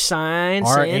R.H. Sign?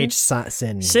 R.H.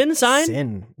 Sin. Sin Sign?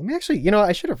 Sin. Let me actually,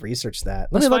 I should have researched that.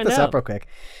 Let's me look find this out. up real quick.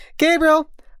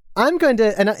 Gabriel, I'm going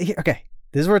to, okay,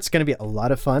 this is where it's going to be a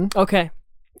lot of fun. Okay.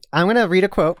 I'm going to read a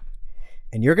quote,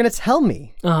 and you're going to tell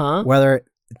me whether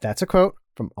that's a quote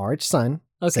from R.H. Sign.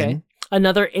 Okay. Sin,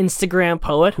 another Instagram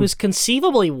poet who's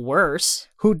conceivably worse.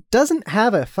 Who doesn't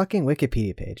have a fucking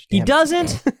Wikipedia page. He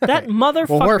doesn't? That motherfucker.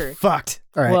 Well, we're fucked.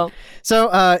 All right. Well, so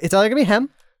it's either going to be him,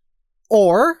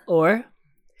 or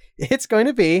it's going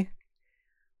to be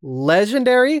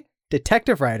legendary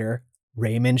detective writer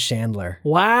Raymond Chandler.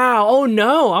 Wow. Oh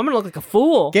no, I'm going to look like a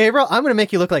fool. Gabriel, I'm going to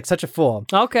make you look like such a fool.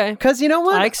 Okay. Because you know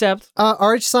what? I accept.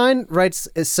 R.H. Sign writes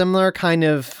a similar kind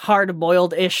of...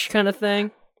 hard-boiled-ish kind of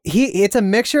thing. It's a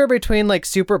mixture between like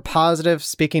super positive,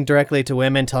 speaking directly to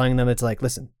women, telling them it's like,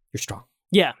 listen, you're strong.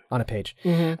 Yeah. On a page.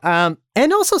 Mm-hmm.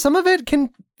 And also some of it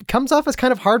comes off as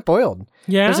kind of hard-boiled.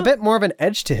 Yeah. There's a bit more of an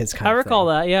edge to his kind of thing. I recall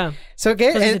that, yeah. So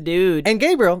he's a dude. And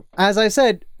Gabriel, as I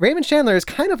said, Raymond Chandler is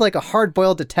kind of like a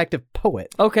hard-boiled detective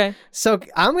poet. Okay. So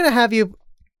I'm going to have you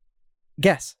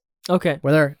guess. Okay.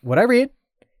 Whether what I read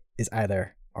is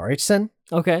either R.H. Sin,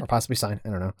 Okay, or possibly Sin, I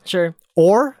don't know. sure.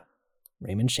 Or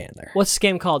Raymond Chandler. What's this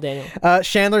game called, Daniel?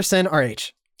 Chandler, Sin,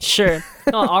 R.H. Sure.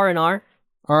 Oh, R&R.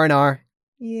 R&R.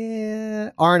 Yeah.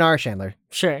 R&R Chandler.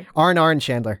 Sure. R&R and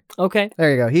Chandler. Okay.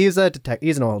 There you go. He's a detective.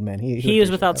 He's an old man. He would is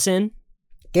appreciate without that. sin.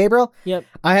 Gabriel? Yep.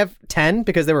 I have 10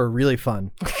 because they were really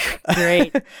fun.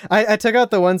 Great. I took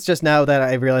out the ones just now that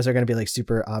I realized are going to be like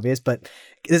super obvious, but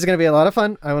this is going to be a lot of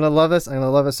fun. I'm going to love this. I'm going to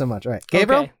love this so much. All right.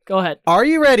 Gabriel, Okay, go ahead. are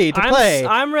you ready to play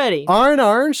I'm ready.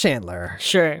 R&R and Chandler?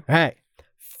 Sure. All right.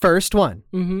 First one.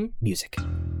 Mm-hmm. Music.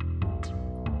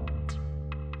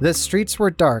 The streets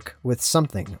were dark with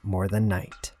something more than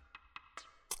night.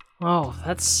 Oh,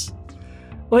 that's...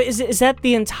 Wait, is that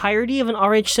the entirety of an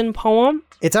R.H. Sin poem?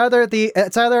 It's either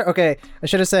okay, I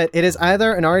should have said it is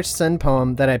either an R.H. Sin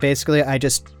poem that I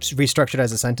just restructured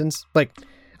as a sentence. Like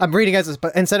I'm reading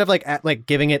but instead of like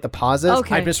giving it the pauses,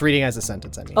 Okay. I'm just reading as a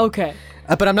sentence, I mean. Okay.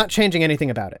 But I'm not changing anything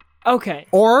about it. Okay.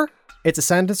 Or it's a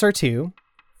sentence or two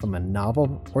from a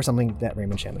novel or something that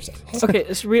Raymond Chandler said.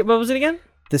 Okay, so what was it again?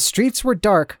 The streets were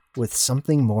dark with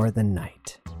something more than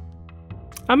night.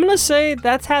 I'm gonna say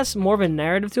that has more of a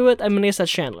narrative to it. I'm gonna guess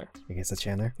that's Chandler. I guess that's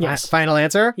Chandler. Yes. Final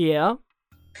answer? Yeah.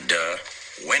 Duh.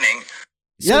 Winning.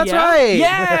 Yeah, that's yeah? right.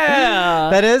 Yeah.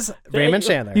 That is Raymond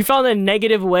Chandler. You found a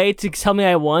negative way to tell me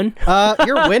I won.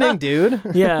 You're winning, dude.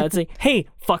 Yeah, it's like, hey,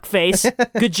 fuckface,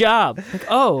 good job. Like,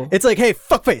 oh, It's like, hey,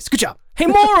 fuckface, good job. hey,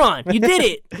 moron, you did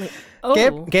it. Like,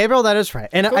 oh, Gabriel, that is right.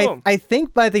 And Cool. I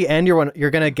think by the end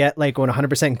you're gonna get like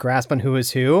 100% grasp on who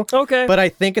is who. okay. But I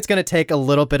think it's gonna take a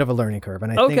little bit of a learning curve.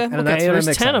 And I Okay, think and okay, that's what there's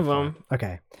I'm 10 of excited them. for.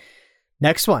 Okay.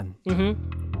 Next one.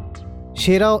 Mm-hmm.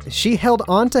 She held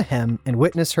on to him and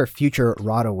witnessed her future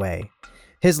rot away.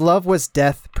 His love was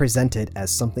death presented as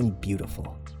something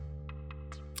beautiful.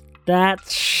 That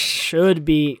should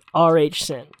be R.H.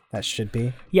 Sin. That should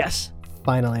be. Yes.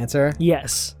 Final answer.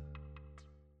 Yes.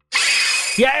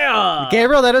 Yeah.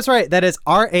 Gabriel, that is right. That is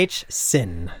R.H.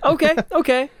 Sin. Okay.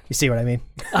 Okay. You see what I mean?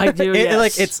 I do. Yes.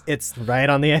 Like it's right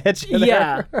on the edge. There.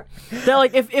 Yeah. That,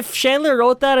 like if Chandler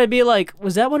wrote that, I'd be like,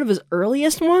 was that one of his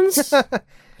earliest ones?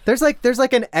 There's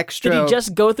like an extra. Did he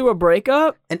just go through a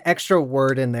breakup? an extra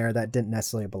word in there that didn't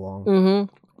necessarily belong.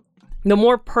 Mm-hmm. The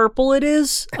more purple it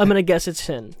is, I'm gonna guess it's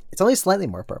Sin. It's only slightly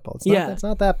more purple. It's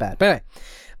not that bad. But anyway,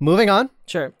 moving on.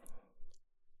 Sure.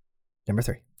 Number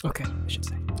 3, Okay. I should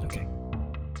say. Okay.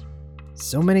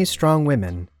 So many strong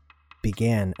women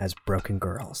began as broken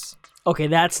girls. Okay,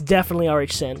 that's definitely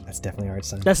R.H. Sin. That's definitely R.H.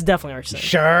 Sin. That's definitely R.H. Sin.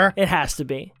 Sure. It has to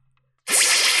be.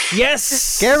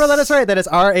 Yes. Gabriel, that is right. That is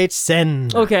R.H. Sin.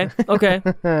 Okay. Okay.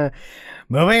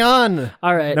 Moving on.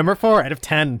 All right. Number 4 out of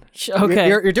 10. Okay.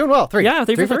 You're doing well. 3. Yeah,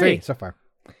 3 for 3 so far.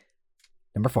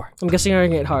 Number 4. I'm guessing you're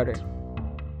gonna get harder.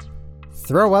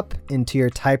 Throw up into your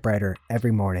typewriter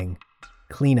every morning.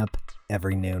 Clean up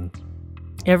every noon.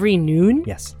 Every noon?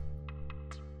 Yes.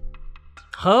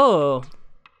 Oh.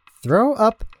 Throw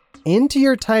up into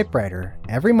your typewriter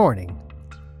every morning.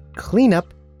 Clean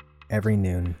up every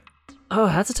noon. Oh,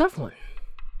 that's a tough one.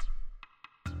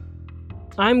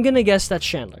 I'm gonna guess that's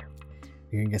Chandler.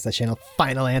 You're gonna guess that channel.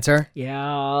 Final answer.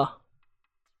 Yeah.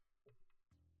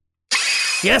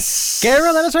 Yes.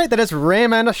 Gabriel, that is right. That is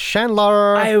Raymond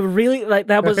Chandler. I really like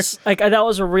that was that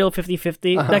was a real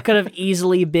 50-50. That could have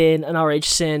easily been an RH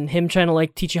Sin, him trying to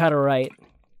like teach you how to write.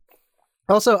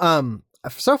 Also,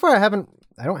 so far I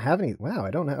don't have any. Wow,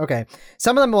 I don't know. Okay.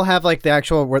 Some of them will have like the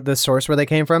actual the source where they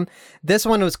came from. This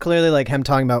one was clearly like him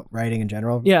talking about writing in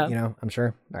general. Yeah. You know, I'm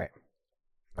sure. All right.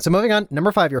 So moving on,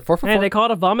 number 5, you're 4 for 4. And they call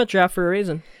it a vomit draft for a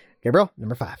reason. Gabriel,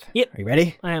 number 5. Yep. Are you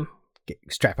ready? I am.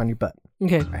 Strap on your butt.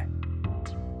 Okay.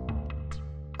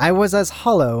 I was as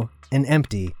hollow and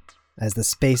empty as the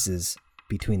spaces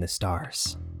between the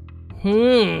stars.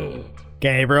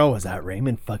 Gabriel, was that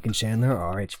Raymond fucking Chandler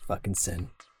or RH fucking Sin?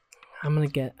 I'm gonna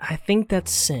get. I think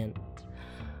that's Sin.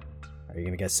 Are you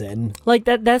gonna get Sin? Like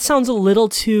that sounds a little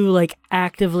too like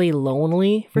actively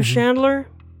lonely for Chandler.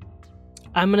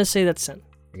 I'm gonna say that's Sin.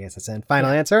 I guess that's Sin. Final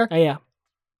answer? Yeah.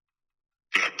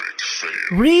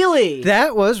 Really?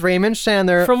 That was Raymond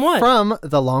Chandler. From what? From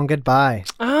The Long Goodbye.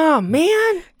 Oh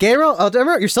man. Gabriel,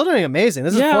 you're still doing amazing.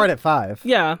 This is 4 out of 5.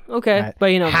 Yeah. Okay. Right. But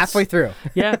you know, halfway through.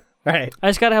 Yeah. Right. I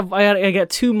just gotta have. I gotta get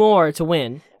 2 more to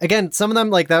win. Again, some of them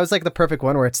like that was like the perfect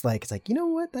one where it's like you know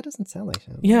what, that doesn't sound like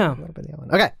Chandler. Yeah. A little bit of the other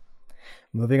one. Okay.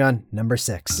 Moving on, number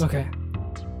 6. Okay.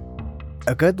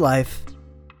 A good life,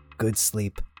 good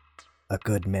sleep, a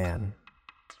good man.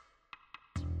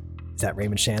 Is that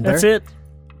Raymond Chandler? That's it.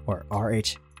 Or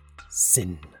RH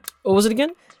Sin? What was it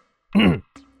again?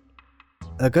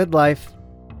 A good life,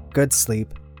 good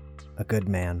sleep, a good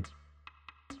man.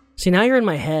 See, now you're in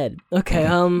my head. Okay.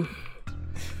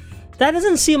 That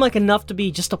doesn't seem like enough to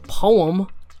be just a poem.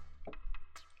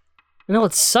 I know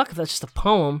it'd suck if that's just a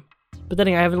poem, but then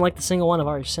I haven't liked a single one of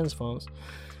R.H. Sin's poems.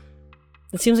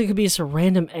 It seems like it could be just a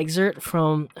random excerpt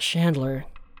from Chandler.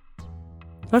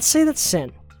 Let's say that's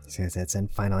Sin. That's in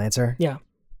final answer. Yeah.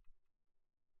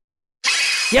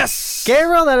 Yes!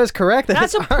 Gabriel, that is correct.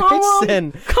 That's a R.H. poem?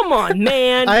 Sin. Come on,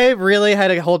 man! I really had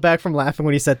to hold back from laughing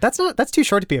when he said, that's too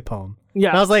short to be a poem. Yeah.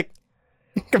 And I was like,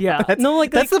 Yeah. that's, No,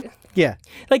 like, that's like, the, yeah.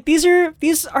 like these are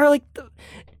like,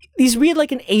 these read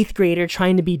like an 8th grader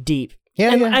trying to be deep.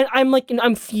 Yeah, and yeah.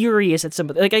 I'm furious at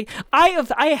somebody. Like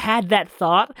I had that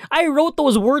thought. I wrote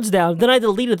those words down, then I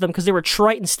deleted them because they were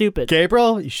trite and stupid.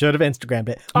 Gabriel, you should have Instagrammed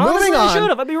it. Honestly, Moving I on. should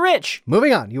have. I'd be rich.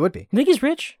 Moving on. You would be. You think he's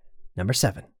rich? Number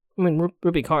 7. I mean,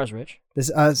 Ruby Carr's rich.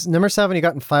 This number 7. You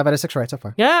gotten 5 out of 6 right so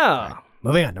far. Yeah.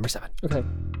 Moving on. Number 7. Okay.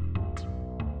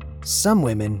 Some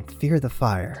women fear the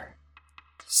fire.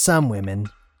 Some women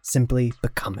simply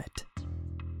become it.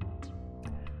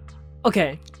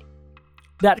 Okay.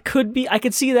 That could be. I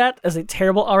could see that as a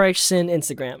terrible RH Sin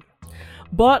Instagram,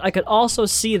 but I could also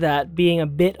see that being a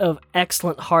bit of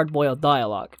excellent hard-boiled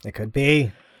dialogue. It could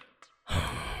be.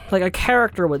 Like a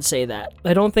character would say that.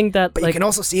 I don't think that. But like, you can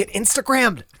also see it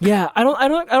Instagrammed. Yeah, I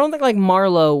don't think like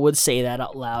Marlo would say that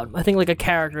out loud. I think like a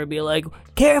character would be like,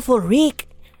 "Careful, Rick.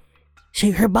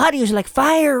 Her body was like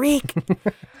fire, Rick."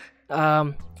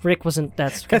 Rick wasn't.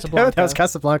 That's Casablanca. That was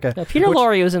Casablanca. Yeah, Peter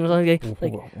Lorre was in like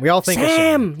We all think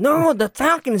Sam. No, the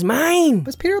Falcon is mine.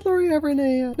 Was Peter Lorre ever in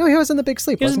a... No, he was in The Big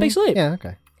Sleep, He was in wasn't Big Sleep. Yeah,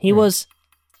 okay. He was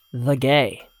the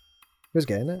gay. He was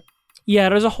gay in that? Yeah,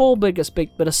 there's a whole big bit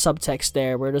of subtext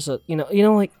there where there's a you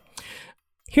know like.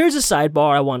 Here's a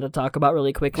sidebar I wanted to talk about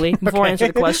really quickly before I answer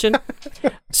the question.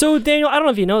 So, Daniel, I don't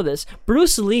know if you know this.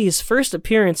 Bruce Lee's first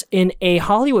appearance in a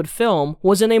Hollywood film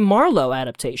was in a Marlowe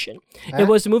adaptation. It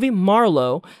was the movie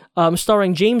Marlowe,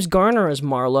 starring James Garner as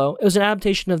Marlowe. It was an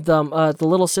adaptation of the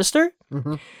Little Sister.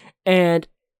 Mm-hmm. And,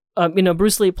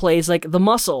 Bruce Lee plays, like, the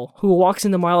muscle who walks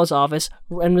into Marlowe's office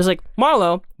and was like,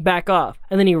 "Marlowe, back off."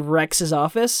 And then he wrecks his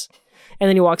office. And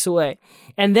then he walks away.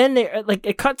 And then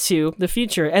it cut to the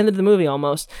future, end of the movie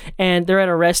almost, and they're at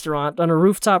a restaurant, on a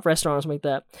rooftop restaurant or something like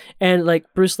that. And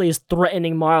like Bruce Lee is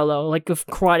threatening Marlowe, like with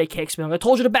karate kicks, being like, "I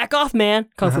told you to back off, man."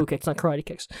 Kung fu kicks, not karate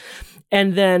kicks.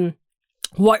 And then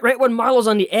right when Marlowe's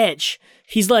on the edge,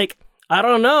 he's like, "I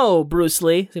don't know, Bruce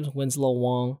Lee." Seems like Winslow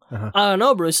Wong. "I don't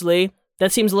know, Bruce Lee.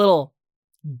 That seems a little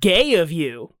gay of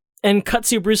you." And cuts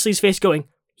to Bruce Lee's face going,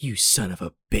 "You son of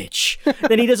a bitch."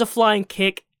 Then he does a flying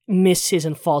kick, misses,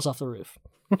 and falls off the roof.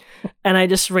 And I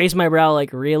just raised my brow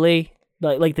like, really?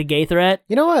 Like the gay threat?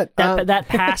 You know what? That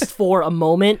passed for a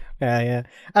moment. Yeah.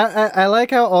 I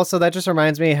like how also that just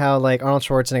reminds me how like Arnold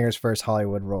Schwarzenegger's first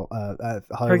Hollywood role,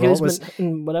 Hercules was...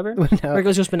 whatever? No.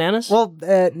 Hercules Goes Bananas? Well,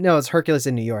 no, it's Hercules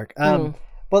in New York.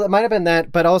 Well, it might have been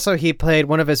that, but also he played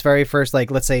one of his very first,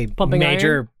 like, let's say, Pumping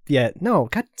major... Iron? Yeah, no,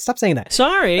 God, stop saying that.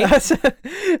 Sorry.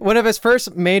 One of his first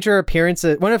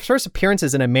appearances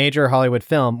in a major Hollywood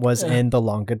film was in The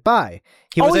Long Goodbye.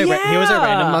 He was a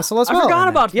random muscle as well. I forgot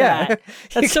about Yeah. that.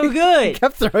 That's so good. He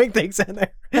kept throwing things in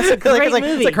there. That's a great movie.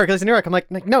 It's like Hercules in New York. I'm like,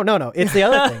 no, it's the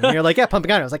other thing. And you're like, yeah,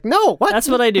 Pumping Iron. I was like, no, what? That's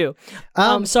what I do.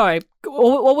 Sorry.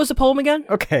 What was the poem again?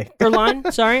 Okay. Or line?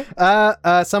 Sorry.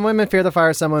 Some women fear the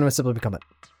fire. Some women simply become it.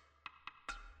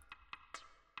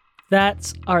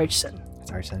 That's R.H. Sin.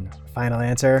 That's R.H. Sin. Final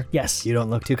answer. Yes. You don't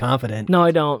look too confident. No,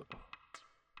 I don't.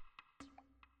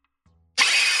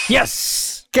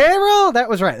 Yes. Gabriel, that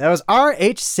was right. That was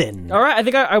R.H. Sin. All right, I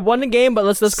think I won the game, but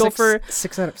let's go for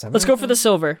 6 out of 7. let's go for the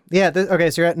silver. Yeah. Okay.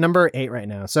 So you're at number 8 right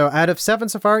now. So out of 7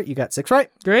 so far, you got 6 right.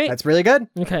 Great. That's really good.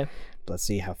 Okay. Let's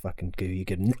see how fucking good you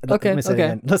can. Okay, Let me say it okay.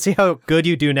 again. Let's see how good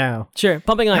you do now. Sure.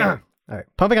 Pumping Iron. All right.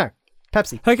 Pumping Iron.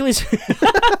 Pepsi. Hercules.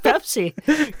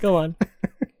 Pepsi. Go on.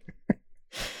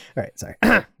 All right. Sorry.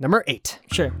 Number 8.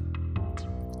 Sure.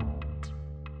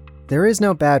 There is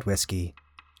no bad whiskey.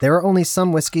 There are only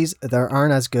some whiskeys that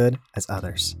aren't as good as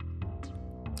others.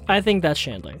 I think that's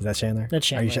Chandler. Is that Chandler? That's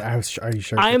Chandler. Are you sure? Are you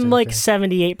sure? I'm like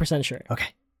 78% sure.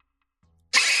 Okay.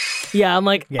 Yeah, I'm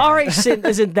like, Yeah. R.H. Sin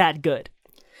isn't that good.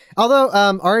 Although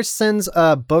R.H. Sin's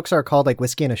books are called like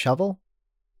Whiskey and a Shovel.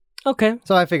 Okay.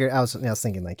 So I figured I was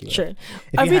thinking like you. Sure. If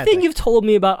you had Everything that. you've told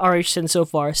me about R.H. Sin so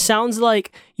far sounds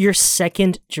like your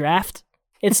second draft.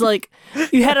 It's like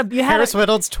you had Harris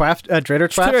Whittled's Twitter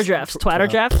drafts. Twitter drafts. Twitter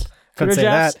drafts. Couldn't Twitter say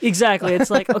drafts. that. Exactly. It's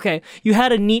like, okay, you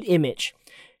had a neat image.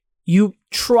 You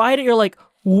tried it, you're like,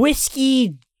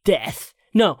 whiskey death.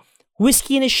 No,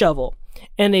 whiskey and a shovel.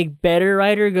 And a better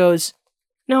writer goes,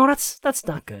 no, that's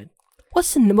not good.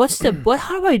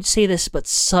 how do I say this but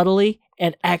subtly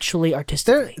and actually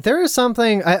artistically? There is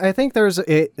something, I think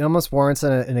it almost warrants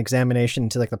an examination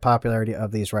into like the popularity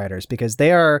of these writers, because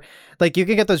they are like, you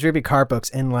can get those Ruby Cart books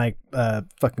in like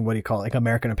fucking, what do you call it, like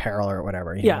American Apparel or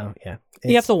whatever. You know? Yeah.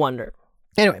 You have to wonder.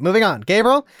 Anyway, moving on.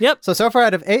 Gabriel? Yep. So far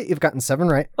out of 8, you've gotten 7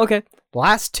 right. Okay.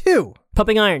 Last 2.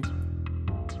 Pumping iron.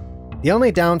 The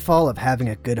only downfall of having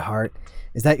a good heart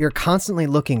is that you're constantly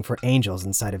looking for angels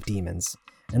inside of demons.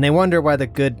 And they wonder why the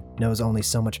good knows only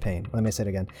so much pain. Let me say it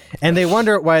again. And they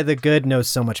wonder why the good knows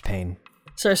so much pain.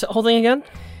 Sorry, whole thing again?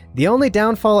 The only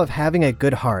downfall of having a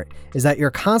good heart is that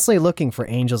you're constantly looking for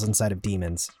angels inside of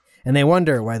demons. And they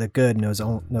wonder why the good knows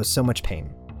so much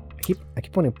pain. I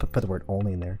keep wanting to put the word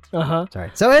only in there. Uh-huh. Sorry.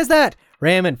 So is that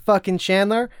Raymond fucking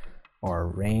Chandler or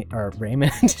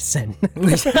Raymond Sin?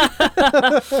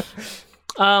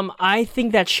 I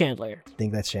think that's Chandler.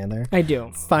 Think that's Chandler? I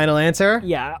do. Final answer?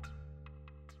 Yeah.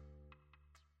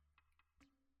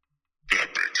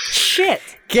 Shit.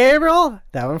 Gabriel,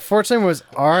 that unfortunately was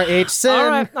R.H.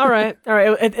 Sin. All right.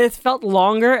 It felt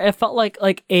longer. It felt like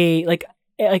it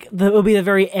would be the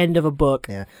very end of a book.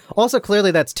 Yeah. Also,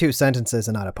 clearly that's 2 sentences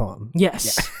and not a poem.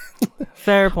 Yes. Yeah.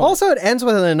 Fair point. Also, it ends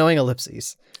with an annoying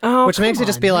ellipses. Oh, which makes you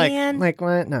just be man. like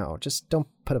what? No, just don't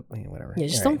put up whatever. Yeah,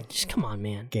 just All don't. Just come on,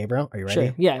 man. Gabriel, are you ready?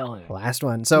 Sure. Yeah. Last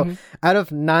one. So out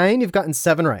of 9, you've gotten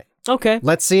 7 right. Okay.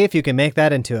 Let's see if you can make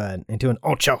that into an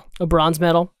ocho. A bronze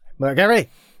medal. Get ready.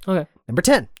 Okay. Number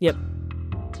 10. Yep.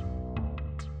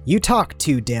 You talk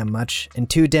too damn much, and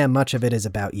too damn much of it is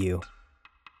about you.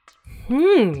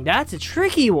 That's a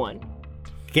tricky one.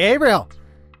 Gabriel,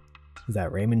 is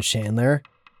that Raymond Chandler,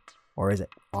 or is it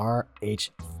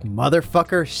R.H.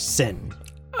 motherfucker Sin?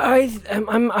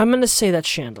 I'm gonna say that's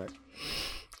Chandler.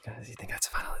 Guys, you think is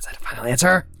that a final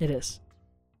answer? It is.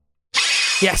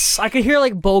 Yes, I could hear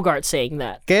like Bogart saying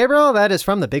that. Gabriel, that is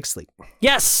from The Big Sleep.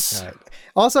 Yes. All right.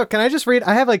 Also, can I just read?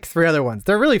 I have like 3 other ones.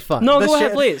 They're really fun. No, go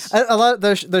ahead, please. A lot of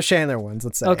the Chandler ones,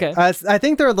 let's say. Okay. I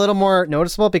think they're a little more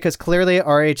noticeable because clearly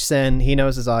R.H. Sin, he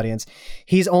knows his audience.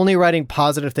 He's only writing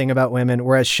positive thing about women,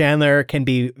 whereas Chandler can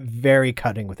be very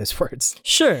cutting with his words.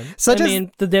 Sure. I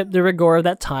mean, the rigor of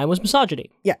that time was misogyny.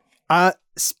 Yeah.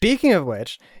 Speaking of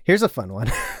which, here's a fun one.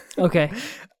 Okay.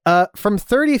 From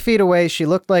 30 feet away, she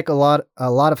looked like a lot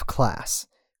of class.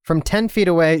 From 10 feet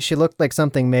away, she looked like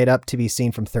something made up to be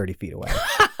seen from 30 feet away.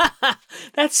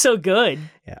 That's so good.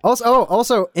 Yeah.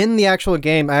 Also, in the actual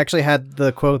game, I actually had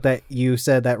the quote that you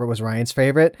said that was Ryan's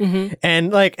favorite. Mm-hmm.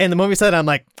 And like, in the movie said, I'm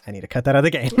like, I need to cut that out of the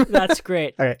game. That's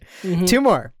great. All right. Mm-hmm. 2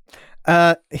 more.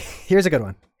 Here's a good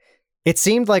one. It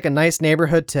seemed like a nice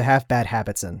neighborhood to have bad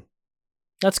habits in.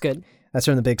 That's good. That's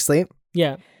from The Big Sleep.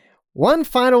 Yeah. One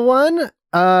final one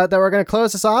that we're going to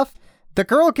close this off. The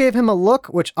girl gave him a look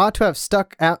which ought to have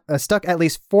stuck at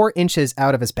least 4 inches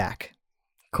out of his back.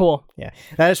 Cool. Yeah.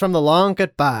 That is from The Long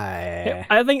Goodbye.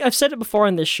 I think I've said it before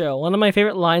in this show. One of my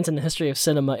favorite lines in the history of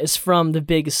cinema is from The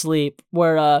Big Sleep,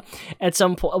 where at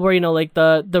some point, where like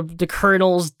the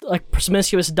colonel's like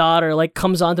promiscuous daughter like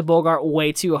comes on to Bogart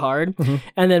way too hard,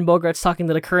 and then Bogart's talking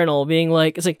to the colonel, being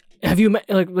like, "It's like, have you met?"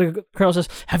 Like the colonel says,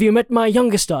 "Have you met my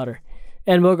youngest daughter?"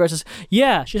 And Bogart says,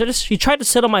 "Yeah, she tried to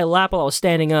sit on my lap while I was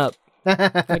standing up."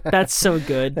 Like, that's so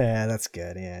good. Yeah, that's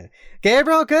good. Yeah,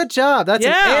 Gabriel, good job. That's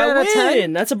an 8 I out of 10.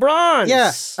 win. That's a bronze.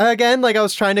 Yeah. Again, like I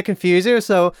was trying to confuse you,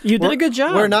 so you did a good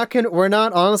job. We're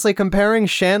not honestly comparing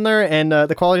Chandler and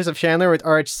the qualities of Chandler with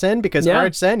R.H. Sin, because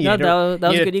R.H. Sin, that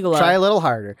was a good eagle eye. Try a little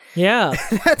harder. Yeah.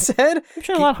 That said, I'm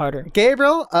trying a lot harder.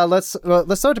 Gabriel, let's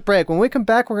start to break. When we come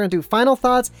back, we're gonna do final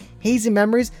thoughts, hazy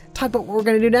memories, talk about what we're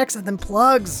gonna do next, and then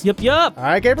plugs. Yup. All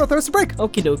right, Gabriel, throw us a break.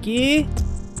 Okie dokie.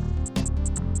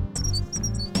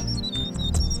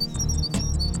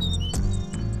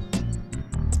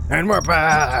 And we're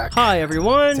back. Hi,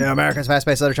 everyone. To America's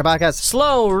Fast-Paced Literature Podcast.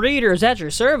 Slow readers at your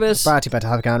service. Brought to you by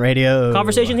Topicon Radio.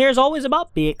 Conversation here is always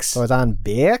about Bix. So it's on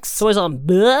Bix. So it's on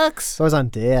books. So it's on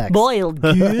dicks. Boiled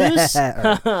goose.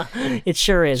 It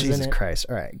sure is, Jesus isn't it? Christ.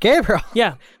 All right. Gabriel.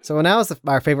 Yeah. So now is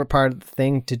our favorite part of the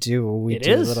thing to do. We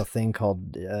do a little thing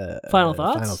called Final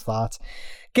Thoughts. Final Thoughts.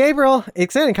 Gabriel,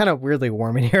 it's getting kind of weirdly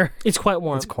warm in here. It's quite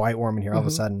warm. It's quite warm in here all of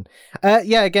a sudden.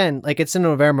 Yeah, again, like it's in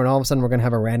November and all of a sudden we're going to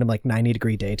have a random like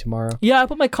 90-degree day tomorrow. Yeah, I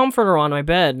put my comforter on my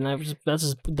bed and that's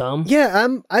just dumb. Yeah,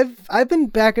 I've been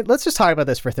back. Let's just talk about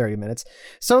this for 30 minutes.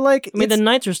 So like, I mean, the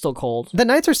nights are still cold. The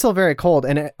nights are still very cold,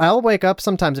 and I'll wake up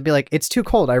sometimes and be like, it's too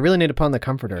cold. I really need to put on the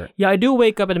comforter. Yeah, I do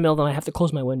wake up in the middle and I have to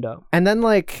close my window. And then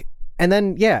like, and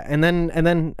then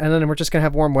we're just gonna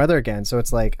have warm weather again. So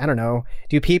it's like, I don't know.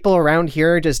 Do people around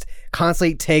here just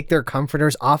constantly take their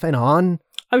comforters off and on?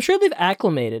 I'm sure they've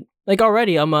acclimated. Like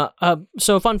already,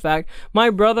 so fun fact, my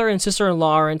brother and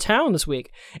sister-in-law are in town this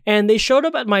week, and they showed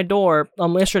up at my door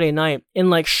yesterday night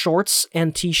in like shorts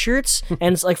and t-shirts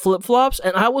and it's like flip-flops,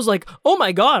 and I was like, oh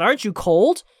my god, aren't you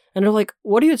cold? And they're like,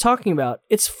 what are you talking about?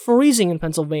 It's freezing in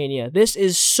Pennsylvania. This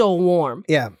is so warm.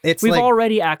 Yeah, We've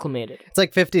already acclimated. It's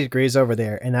like 50 degrees over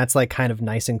there, and that's like kind of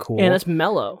nice and cool. And that's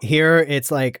mellow. Here, it's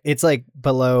like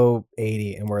below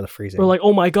 80, and we're freezing. We're like,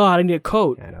 oh my god, I need a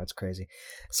coat. I know, it's crazy.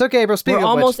 So, Gabriel, We're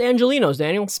almost Angelinos,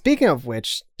 Daniel. Speaking of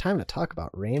which, time to talk about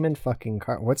Raymond fucking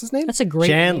what's his name? That's a great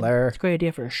Chandler. name. It's a great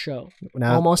idea for a show.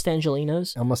 Now, Almost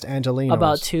Angelinos. Almost Angelinos.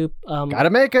 About two gotta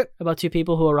make it. About two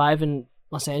people who arrive in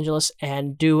Los Angeles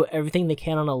and do everything they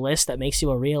can on a list that makes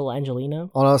you a real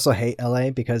Angelino. I also hate LA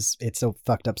because it's a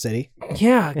fucked up city.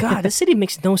 Yeah, God, this city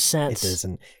makes no sense. It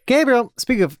isn't. Gabriel,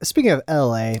 speaking of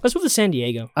LA, let's move to San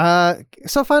Diego.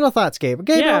 So final thoughts,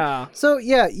 Gabriel. Yeah. So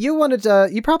yeah, you wanted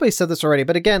you probably said this already,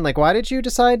 but again, like, why did you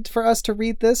decide for us to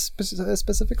read this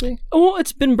specifically? Well,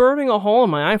 it's been burning a hole in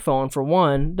my iPhone for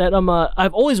one. That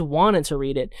I've always wanted to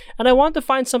read it, and I wanted to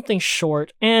find something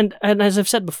short. And as I've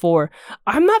said before,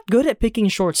 I'm not good at picking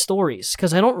short stories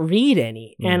because I don't read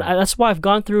any, and that's why I've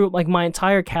gone through like my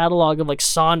entire catalog of like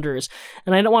Saunders,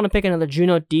 and I don't want to pick another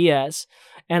Junot Diaz.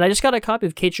 And I just got a copy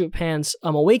of Kate Pan's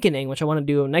Awakening, which I want to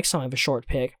do next time I have a short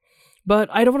pick. But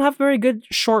I don't have very good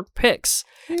short picks.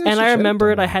 And I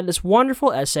remembered I had this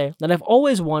wonderful essay that I've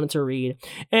always wanted to read.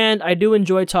 And I do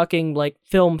enjoy talking like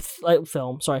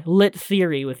lit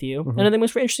theory with you. And I think it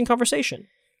was for interesting conversation.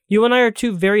 You and I are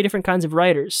two very different kinds of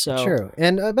writers, so... True.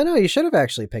 And, but no, you should have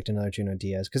actually picked another Junot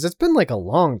Diaz, because it's been like a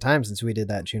long time since we did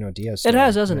that Junot Diaz story. It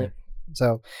has, hasn't it?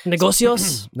 So...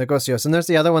 Negocios? Negocios. And there's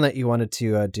the other one that you wanted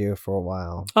to do for a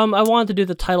while. I wanted to do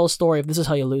the title story of This Is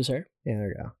How You Lose Her. Yeah, there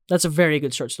you go. That's a very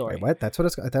good short story. Wait, what? That's what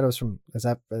it's... I thought it was from... Is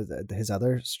that his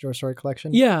other short story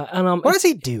collection? Yeah, and... What does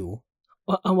he do?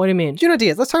 What do you mean? Junot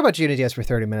Diaz. Let's talk about Junot Diaz for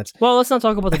 30 minutes. Well, let's not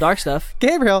talk about the dark stuff.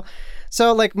 Gabriel.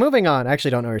 So, like, moving on. I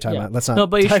actually don't know what you're talking about. Let's not. No,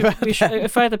 but we should,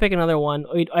 if I had to pick another one,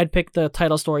 I'd pick the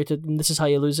title story to This Is How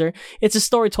You Lose Her. It's a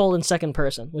story told in second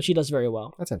person, which he does very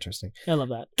well. That's interesting. I love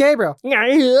that. Gabriel.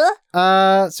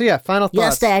 So yeah, final thoughts.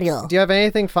 Yes, Daniel. Do you have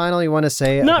anything final you want to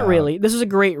say? Not really. This is a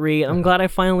great read. I'm glad I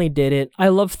finally did it. I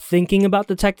love thinking about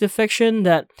detective fiction,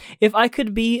 that if I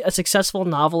could be a successful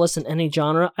novelist in any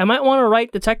genre, I might want to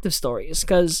write detective stories,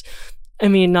 because... I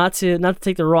mean, not to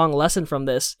take the wrong lesson from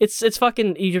this. It's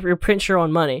fucking you print your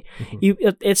own money.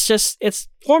 It's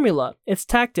formula. It's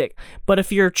tactic. But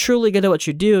if you're truly good at what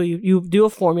you do, you do a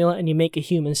formula and you make a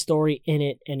human story in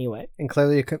it anyway. And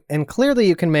clearly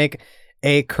you can make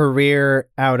a career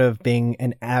out of being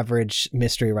an average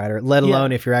mystery writer, let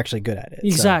alone if you're actually good at it.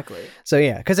 Exactly. So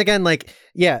yeah, because again, like,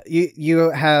 yeah,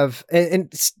 you have,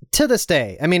 and to this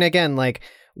day, I mean, again, like,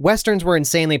 Westerns were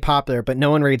insanely popular, but no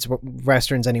one reads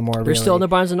Westerns anymore. They're still in the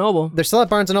Barnes & Noble. They're still at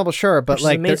Barnes & Noble, sure, but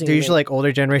like they're usually like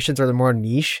older generations or they're more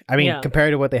niche. I mean,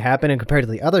 compared to what they have been and compared to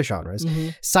the other genres. Mm-hmm.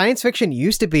 Science fiction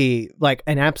used to be like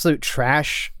an absolute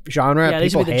trash genre. Yeah, it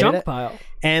used to be the junk pile.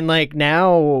 And like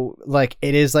now, like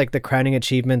it is like the crowning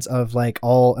achievements of like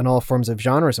all forms of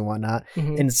genres and whatnot.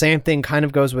 Mm-hmm. And the same thing kind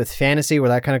of goes with fantasy, where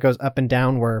that kind of goes up and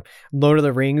down, where Lord of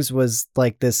the Rings was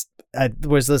like this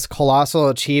colossal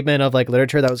achievement of like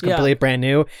literature that was completely brand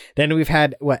new. Then we've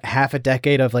had half a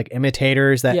decade of like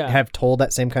imitators that have told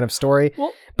that same kind of story.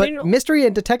 Well, but mystery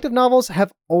and detective novels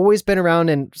have always been around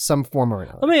in some form or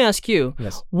another. Let me ask you,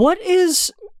 what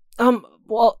is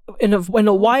well, in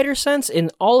a wider sense, in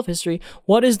all of history,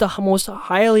 what is the most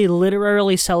highly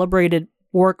literarily celebrated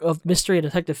work of mystery and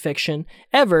detective fiction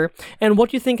ever, and what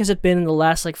do you think has it been in the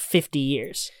last like 50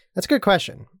 years? That's a good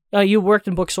question. You worked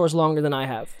in bookstores longer than I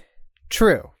have.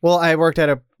 True. Well, I worked at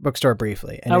a bookstore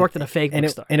briefly. And I worked at a fake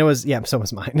bookstore. And it was, so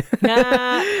was mine.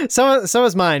 Nah. So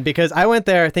was mine, because I went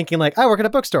there thinking like, I work at a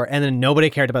bookstore, and then nobody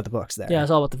cared about the books there. Yeah, it's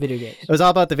all about the video games. It was all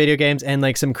about the video games and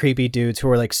like some creepy dudes who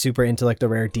were like super into like the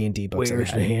rare D&D books.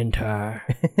 Where's the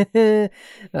hentai?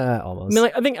 Almost. I mean,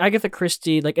 like, I think Agatha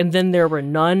Christie, like, and then there were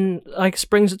none, like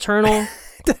Springs Eternal.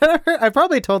 I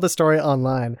probably told the story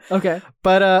online. Okay.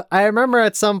 But I remember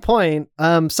at some point,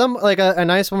 some like a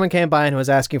nice woman came by and was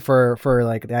asking for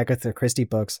like the Agatha Christie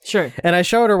books. Sure. And I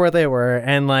showed her where they were,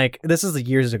 and like this is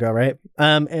years ago, right?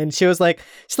 And she's like,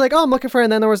 oh, I'm looking for it,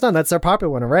 and then there was none. That's their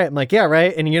popular one, right? I'm like, yeah,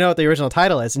 right. And you know what the original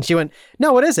title is? And she went,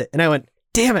 no, what is it? And I went,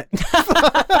 damn it.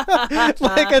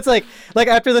 Like it's like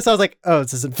after this I was like, oh,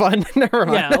 this isn't fun. Never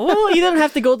mind. Yeah, well, you didn't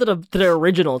have to go to the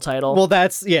original title. Well,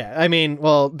 that's I mean,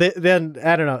 well, then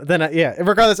I don't know. Then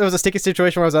regardless, it was a sticky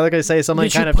situation where I was either going to say something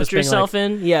Did kind you of put just being yourself like,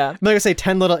 in? Yeah. I'm not gonna say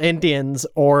 10 Little Indians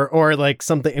or like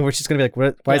something in which she's gonna be like,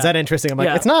 why is Yeah. that interesting? I'm like,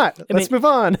 Yeah. it's not. Let's move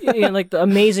on. Yeah, like the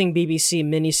amazing BBC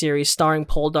miniseries starring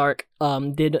Poldark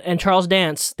and Charles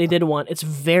Dance. They did one. It's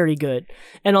very good.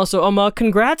 And also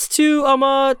congrats to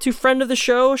friend of the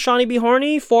show Shawnee B.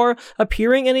 Horny for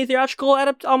appearing in a theatrical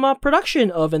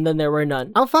production of And Then There Were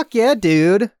None. Oh fuck yeah,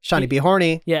 dude. Shawnee B.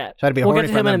 Horny. Yeah, Shawnee B. we'll Horny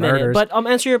get to him in a from minute. Murders. But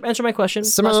answer my question.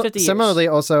 Last 50 years. Similarly,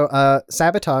 also,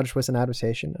 Sabotage was an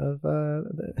adaptation of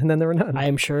And Then There Were None. I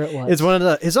am sure it was.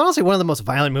 It's honestly one of the most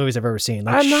violent movies I've ever seen.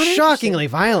 Like I'm not shockingly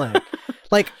violent.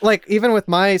 like even with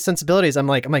my sensibilities, I'm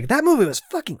like that movie was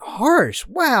fucking harsh.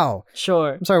 Wow.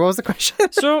 Sure. I'm sorry. What was the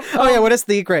question? So, oh yeah, what is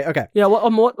the great? Okay. Yeah,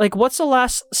 what's the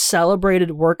last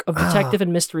celebrated work of detective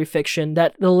and mystery fiction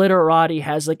that the literati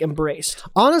has like embraced?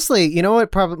 Honestly, you know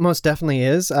what? Probably most definitely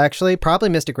is actually probably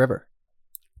Mystic River.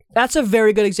 That's a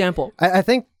very good example. I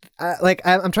think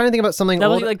I'm trying to think about something. That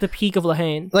was old. like the peak of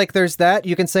Lahane. Like there's that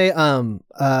you can say oh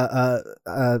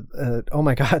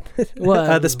my god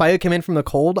What? The Spy Who Came In From the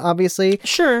Cold, obviously,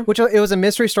 Sure. which it was a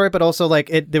mystery story, but also like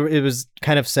it was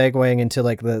kind of segueing into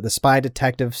like the spy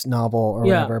detectives novel or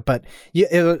Yeah. whatever, but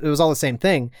it was all the same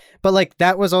thing. But like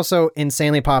that was also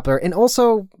insanely popular, and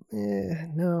also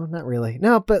no, not really,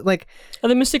 no, but like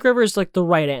The Mystic River is like the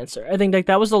right answer. I think like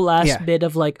that was the last Yeah. bit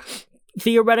of like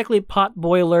theoretically pot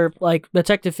boiler like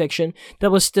detective fiction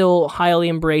that was still highly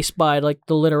embraced by like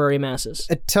the literary masses.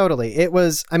 totally, it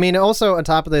was. I mean, also on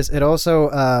top of this, it also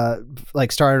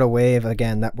like started a wave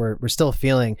again that we're still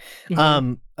feeling.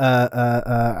 Mhm.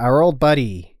 Our old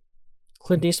buddy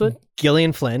Clint Eastwood?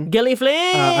 Gillian Flynn. Gilly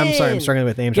Flynn! I'm sorry, I'm struggling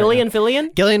with names. Gillian right now.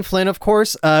 Fillion? Gillian Flynn, of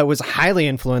course, was highly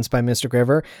influenced by Mystic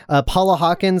River. Paula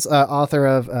Hawkins, author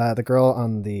of The Girl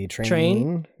on the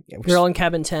Train. Yeah, which Girl in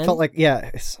Cabin 10. felt like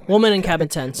it's Woman in Cabin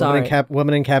 10, sorry.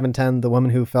 Woman in Cabin 10, the woman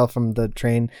who fell from the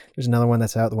train. There's another one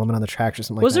that's out, the woman on the tracks or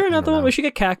something Was like that. there I another don't one? know. We should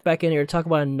get Cac back in here to talk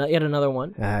about yet another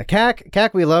one.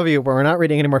 Cac, we love you, but we're not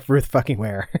reading any more Ruth fucking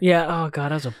Ware. Yeah, oh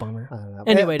god, that was a bummer. I don't know.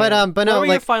 Anyway, but Daniel, no, what were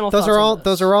your like final those thoughts are on all this?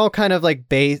 those are all kind of like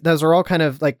those are all kind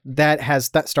of like that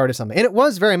started something, and it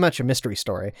was very much a mystery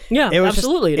story. Yeah, It was just-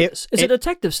 absolutely it- it is. It's a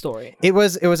detective story. It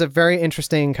was a very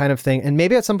interesting kind of thing, and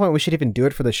maybe at some point we should even do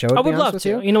it for the show. To I be would honest love with to.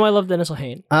 you. You know I love Dennis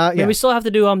Lehane. Yeah. And we still have to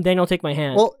do Daniel Take My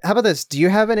Hand. Well, how about this? Do you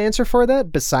have an answer for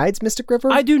that besides Mystic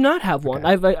River? I do not have one.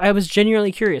 I was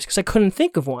genuinely curious because I couldn't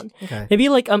think of one. Okay. Maybe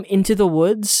like Into the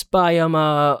Woods by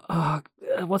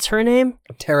what's her name?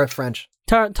 Tara French.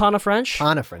 Tana French.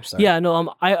 Anna French. Sorry. Yeah,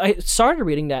 no. I started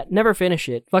reading that. Never finished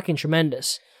it. Fucking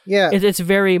tremendous. Yeah. It's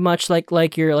very much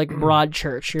like your like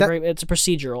Broadchurch. It's a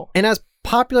procedural. And as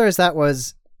popular as that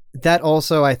was, that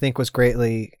also I think was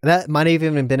greatly that might have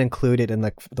even been included in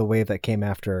like the wave that came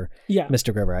after Yeah,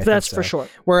 Mystic River. I that's think for so. sure.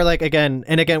 Where like again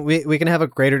we can have a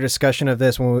greater discussion of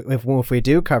this if we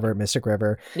do cover Mystic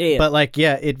River. Yeah. But like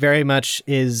it very much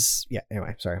is. Yeah.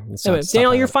 Anyway, sorry. Let's Anyway, stop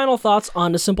Daniel, that. your final thoughts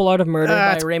on The Simple Art of Murder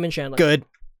by It's Raymond Chandler. good.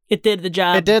 It did the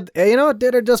job. It did. It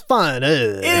did it just fine.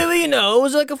 Yeah, you know, it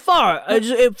was like a fart.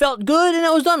 It felt good, and I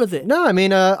was done with it. No, I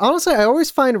mean, honestly, I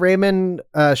always find Raymond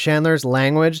Chandler's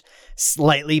language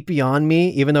slightly beyond me,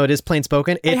 even though it is plain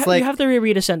spoken. It's like you have to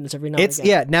reread a sentence every now and again.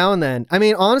 yeah, now and then. I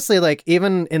mean, honestly, like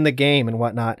even in the game and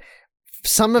whatnot,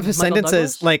 some of his Michael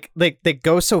sentences Douglas? like they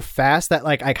go so fast that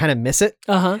like I kind of miss it,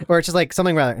 or it's just like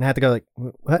something rather, and I had to go like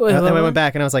what? Wait, And then I what? went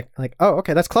back and I was like oh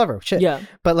okay, that's clever shit. Yeah.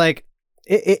 But like.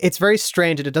 It's very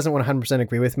strange and it doesn't 100%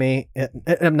 agree with me.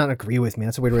 Not agree with me.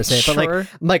 That's a weird way to say it. But Sure.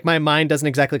 like my mind doesn't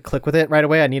exactly click with it right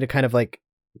away. I need to kind of like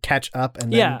catch up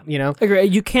and then, Yeah. you know. Agree.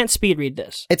 You can't speed read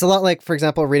this. It's a lot like, for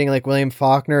example, reading like William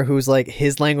Faulkner, who's like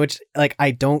his language, like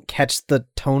I don't catch the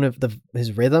tone of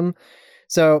his rhythm.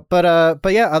 So, but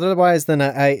yeah, otherwise then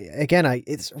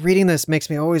it's reading this makes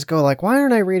me always go like, why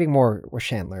aren't I reading more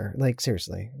Chandler? Like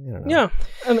seriously, I don't know.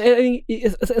 Yeah. I mean,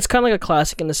 it's kind of like a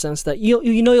classic in the sense that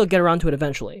you'll get around to it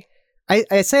eventually.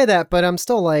 I say that, but I'm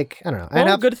still like, I don't know.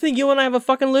 Well, good thing you and I have a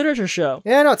fucking literature show.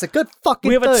 Yeah, no, it's a good fucking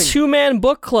We have thing. a 2-man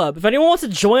book club. If anyone wants to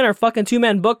join our fucking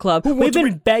 2-man book club, we've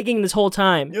been begging this whole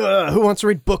time. Who wants to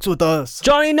read books with us?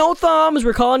 Johnny No Thumbs,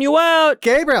 we're calling you out.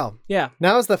 Gabriel. Yeah.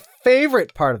 Now is the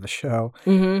favorite part of the show.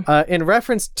 Mm-hmm. In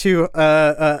reference to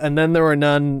And Then There Were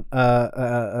None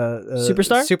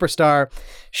Superstar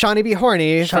Shawnee B.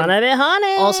 Horny. Shawnee B.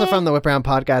 Horny. Also from the Whip Around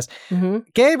podcast. Mm-hmm.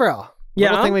 Gabriel. Yeah?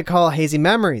 Little thing we call hazy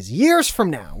memories. Years from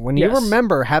now, when you Yes.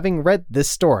 remember having read this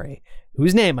story,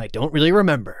 whose name I don't really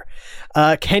remember,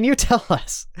 can you tell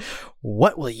us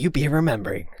what will you be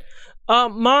remembering?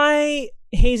 My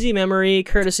hazy memory,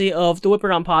 courtesy of the Whip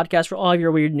Around Podcast for all of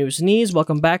your weird news needs.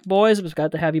 Welcome back, boys. It was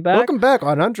glad to have you back. Welcome back,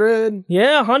 100.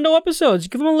 Yeah, Hondo episodes.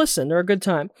 Give them a listen. They're a good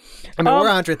time. I mean, we're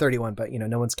 131, but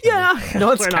no one's counting. Yeah, No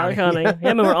one's we're not counting. counting. Yeah,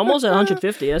 I mean, we're almost at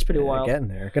 150. That's pretty wild. Getting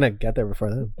there. Gonna get there before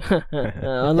then.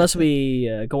 Unless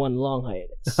we go on a long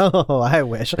hiatus. Oh, I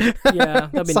wish. Yeah,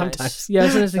 that'd be Sometimes. nice. Yeah,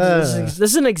 this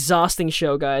is an exhausting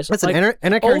show, guys. Listen, Like,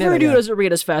 Anacarnina, Overdue yeah. doesn't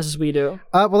read as fast as we do.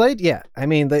 I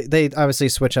mean, they obviously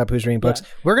switch up who's reading books.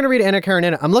 We're gonna read Anna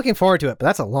Karenina. I'm looking forward to it, but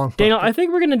that's a long book. Daniel, I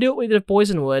think we're going to do it with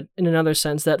Poisonwood in another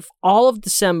sense, that all of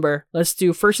December, let's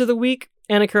do first of the week,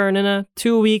 Anna Karenina,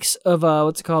 2 weeks of,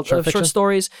 Short short fiction?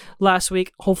 stories. Last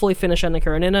week, hopefully finish Anna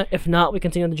Karenina. If not, we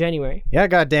continue into January. Yeah,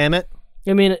 god damn it.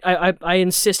 I mean, I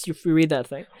insist you read that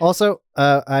thing. Also,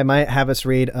 I might have us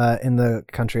read In the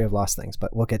Country of Lost Things,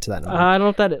 but we'll get to that in a minute. I don't know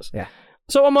what that is. Yeah.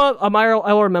 So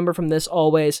I will remember from this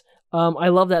always. I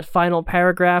love that final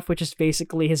paragraph, which is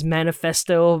basically his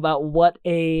manifesto about what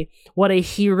a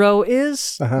hero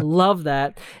is. Uh-huh. Love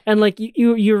that. And like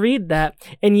you read that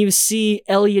and you see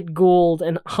Elliot Gould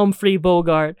and Humphrey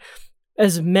Bogart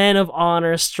as men of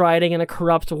honor striding in a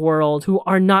corrupt world who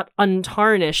are not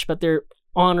untarnished, but they're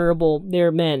honorable. They're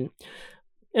men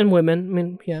and women. I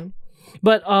mean, yeah.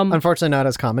 But Unfortunately, not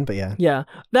as common, but yeah. yeah,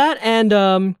 that and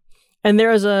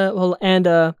there is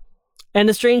and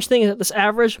the strange thing is that this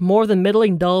average, more than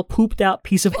middling, dull, pooped out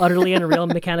piece of utterly unreal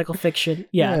mechanical fiction.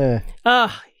 Yeah.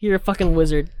 You're a fucking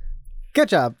wizard. Good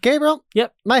job, Gabriel.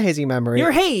 Yep. My hazy memory.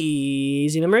 Your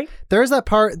hazy memory. There's that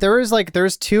part. There's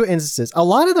 2 instances. A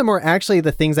lot of them were actually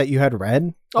the things that you had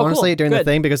read. Oh, honestly, cool. during the Good.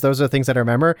 thing, because those are the things that I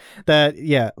remember. That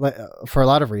for a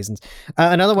lot of reasons.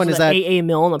 Another one is that A.A.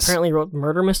 Milne apparently wrote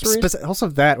murder mysteries. also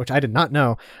that, which I did not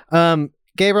know.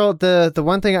 Gabriel, the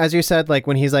one thing, as you said, like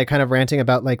when he's like kind of ranting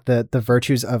about like the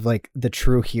virtues of like the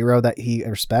true hero that he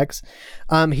respects,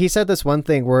 he said this one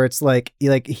thing where it's like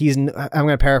he's, I'm going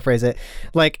to paraphrase it,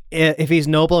 like if he's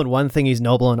noble in one thing, he's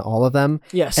noble in all of them.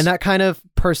 Yes. And that kind of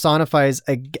personifies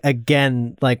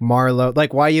again like Marlowe,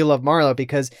 like why you love Marlowe,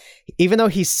 because even though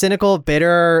he's cynical,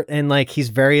 bitter, and like he's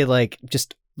very like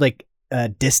just like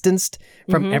distanced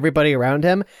from everybody around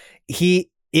him, he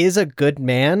is a good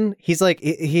man. He's like,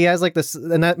 he has like this,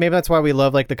 and that maybe that's why we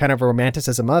love like the kind of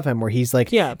romanticism of him, where he's like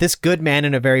this good man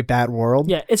in a very bad world.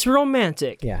 Yeah, it's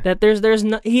romantic. Yeah.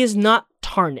 That he is not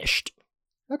tarnished.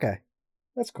 Okay.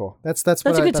 That's cool. That's a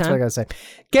what good I time. gotta say.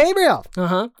 Gabriel.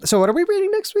 Uh-huh. So what are we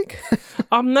reading next week?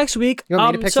 Next week. You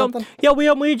want me to pick something? Yeah, we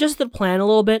adjusted the plan a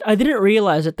little bit. I didn't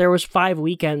realize that there was 5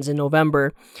 weekends in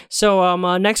November. So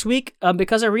next week,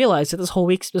 because I realized that this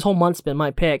whole month's been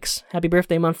my picks. Happy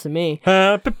birthday month to me.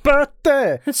 Happy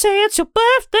birthday Let's say it's your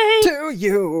birthday. to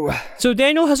you. So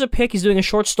Daniel has a pick. He's doing a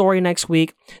short story next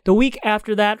week. The week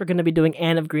after that, we're going to be doing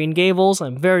Anne of Green Gables.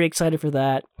 I'm very excited for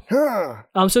that.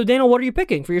 So Daniel, what are you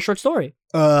picking for your short story?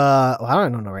 Well, I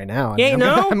don't know right now. You ain't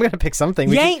know? I'm gonna pick something.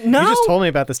 You ain't know? You just told me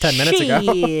about this 10 minutes ago.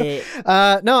 Shit.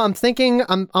 No, I'm thinking.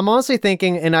 I'm honestly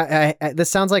thinking, and I this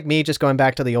sounds like me just going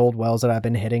back to the old wells that I've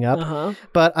been hitting up. Uh-huh.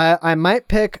 But I might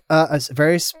pick a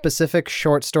very specific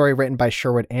short story written by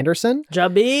Sherwood Anderson,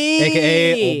 Jobby.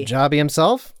 aka Old Jobby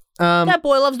himself. That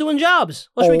boy loves doing jobs.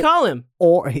 What should we call him?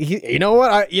 Or you know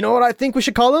what I think we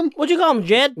should call him? What'd you call him,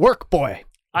 Jed? Work boy.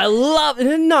 I love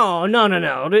it. No.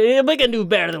 We can do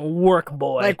better than work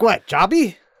boy. Like what?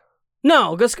 Jobby?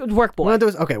 No, let's go work boy.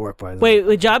 Okay, work boy. Wait,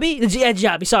 Jobby? Yeah,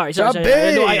 Jobby. Sorry. Jobby.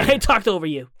 I talked over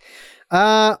you.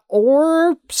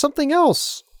 Or something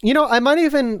else. I might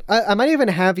even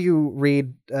have you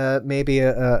read maybe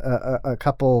a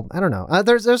couple. I don't know.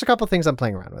 There's a couple things I'm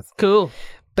playing around with. Cool.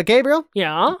 But Gabriel,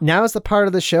 Yeah? now is the part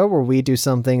of the show where we do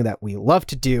something that we love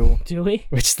to do, Do we?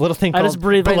 which is a little thing I called just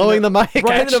breathe right blowing into- the mic.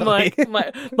 Right into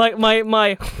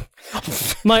Actually.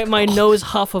 my nose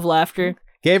huff of laughter.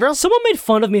 Gabriel, Someone made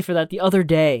fun of me for that the other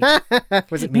day.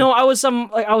 was it me? No, I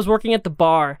was working at the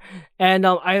bar, and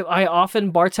I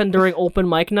often bartend during open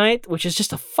mic night, which is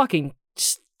just a fucking.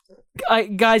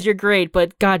 Guys, you're great,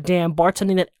 but goddamn,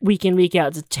 bartending that week in week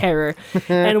out is a terror.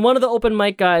 And one of the open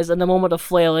mic guys, in the moment of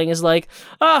flailing, is like,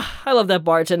 I love that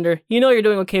bartender. You know you're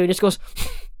doing okay. And he just goes.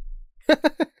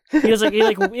 he does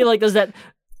does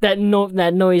that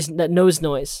nose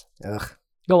noise. Ugh,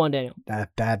 Go on, Daniel.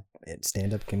 bad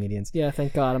stand-up comedians. Yeah,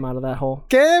 thank God I'm out of that hole.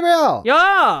 Gabriel.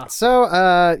 Yeah, So,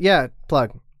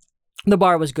 plug. the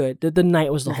bar was good. The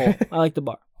night was the whole. I like the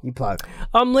bar. You plug.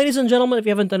 Ladies and gentlemen, if you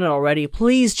haven't done it already,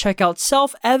 please check out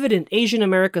Self-Evident Asian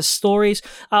America Stories.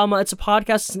 It's a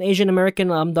podcast. It's an Asian American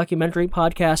documentary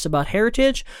podcast about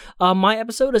heritage. My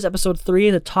episode is episode 3,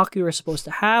 the talk you were supposed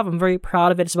to have. I'm very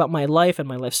proud of it. It's about my life and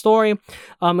my life story.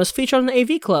 It's featured on the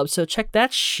AV Club, so check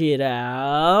that shit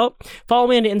out. Follow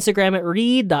me on Instagram at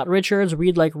read.richards,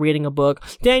 read like reading a book.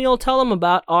 Daniel, tell them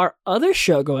about our other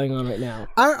show going on right now.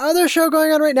 Our other show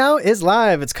going on right now is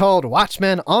live. It's called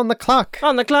Watchmen on the Clock.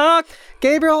 On the clock.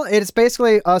 Gabriel, it's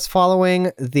basically us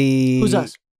following the... Who's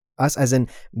us? Us as in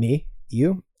me,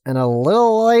 you, and a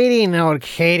little lady named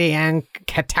Katie and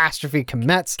Catastrophe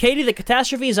Kometz. Katie the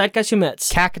Catastrophe Zeitgeist Kometz.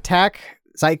 Cack Attack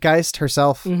Zeitgeist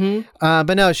herself.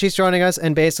 But no, she's joining us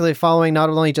and basically following not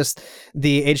only just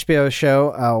the HBO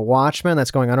show Watchmen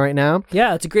that's going on right now.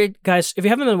 Yeah, it's a great, guys, if you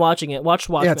haven't been watching it, watch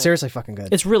Watchmen. Yeah, it's seriously fucking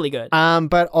good. It's really good.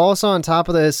 But also on top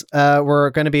of this, we're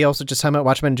going to be also just talking about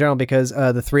Watchmen in general because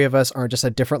the three of us are just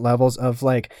at different levels of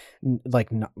like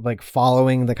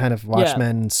following the kind of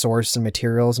Watchmen source and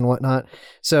materials and whatnot.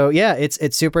 So yeah,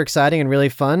 it's super exciting and really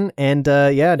fun. And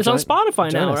yeah, it's on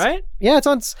Spotify now, right? Yeah, it's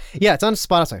on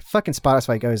Spotify. Fucking Spotify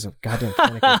goes goddamn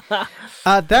finicky.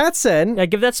 That said, yeah,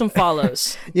 give that some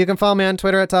follows. You can follow me on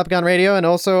Twitter at Top Gun Radio and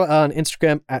also on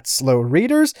Instagram at Slow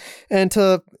Readers. And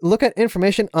to look at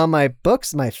information on my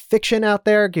books, my fiction out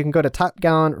there, you can go to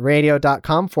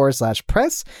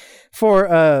topgunradio.com/press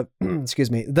for excuse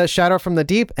me, The Shadow from the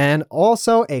Deep and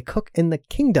also A Cook in the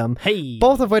Kingdom. Hey,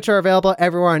 both of which are available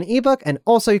everywhere on ebook, and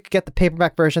also you can get the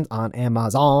paperback versions on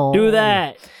Amazon. Do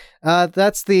that.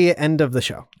 That's the end of the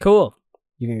show. Cool.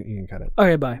 You can cut it.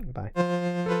 Okay, bye. Bye.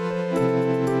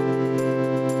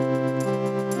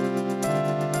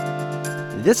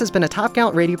 This has been a Top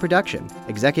Gallant Radio production,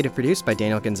 executive produced by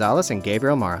Daniel Gonzalez and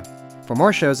Gabriel Mara. For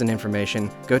more shows and information,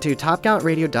 go to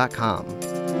topgallantradio.com.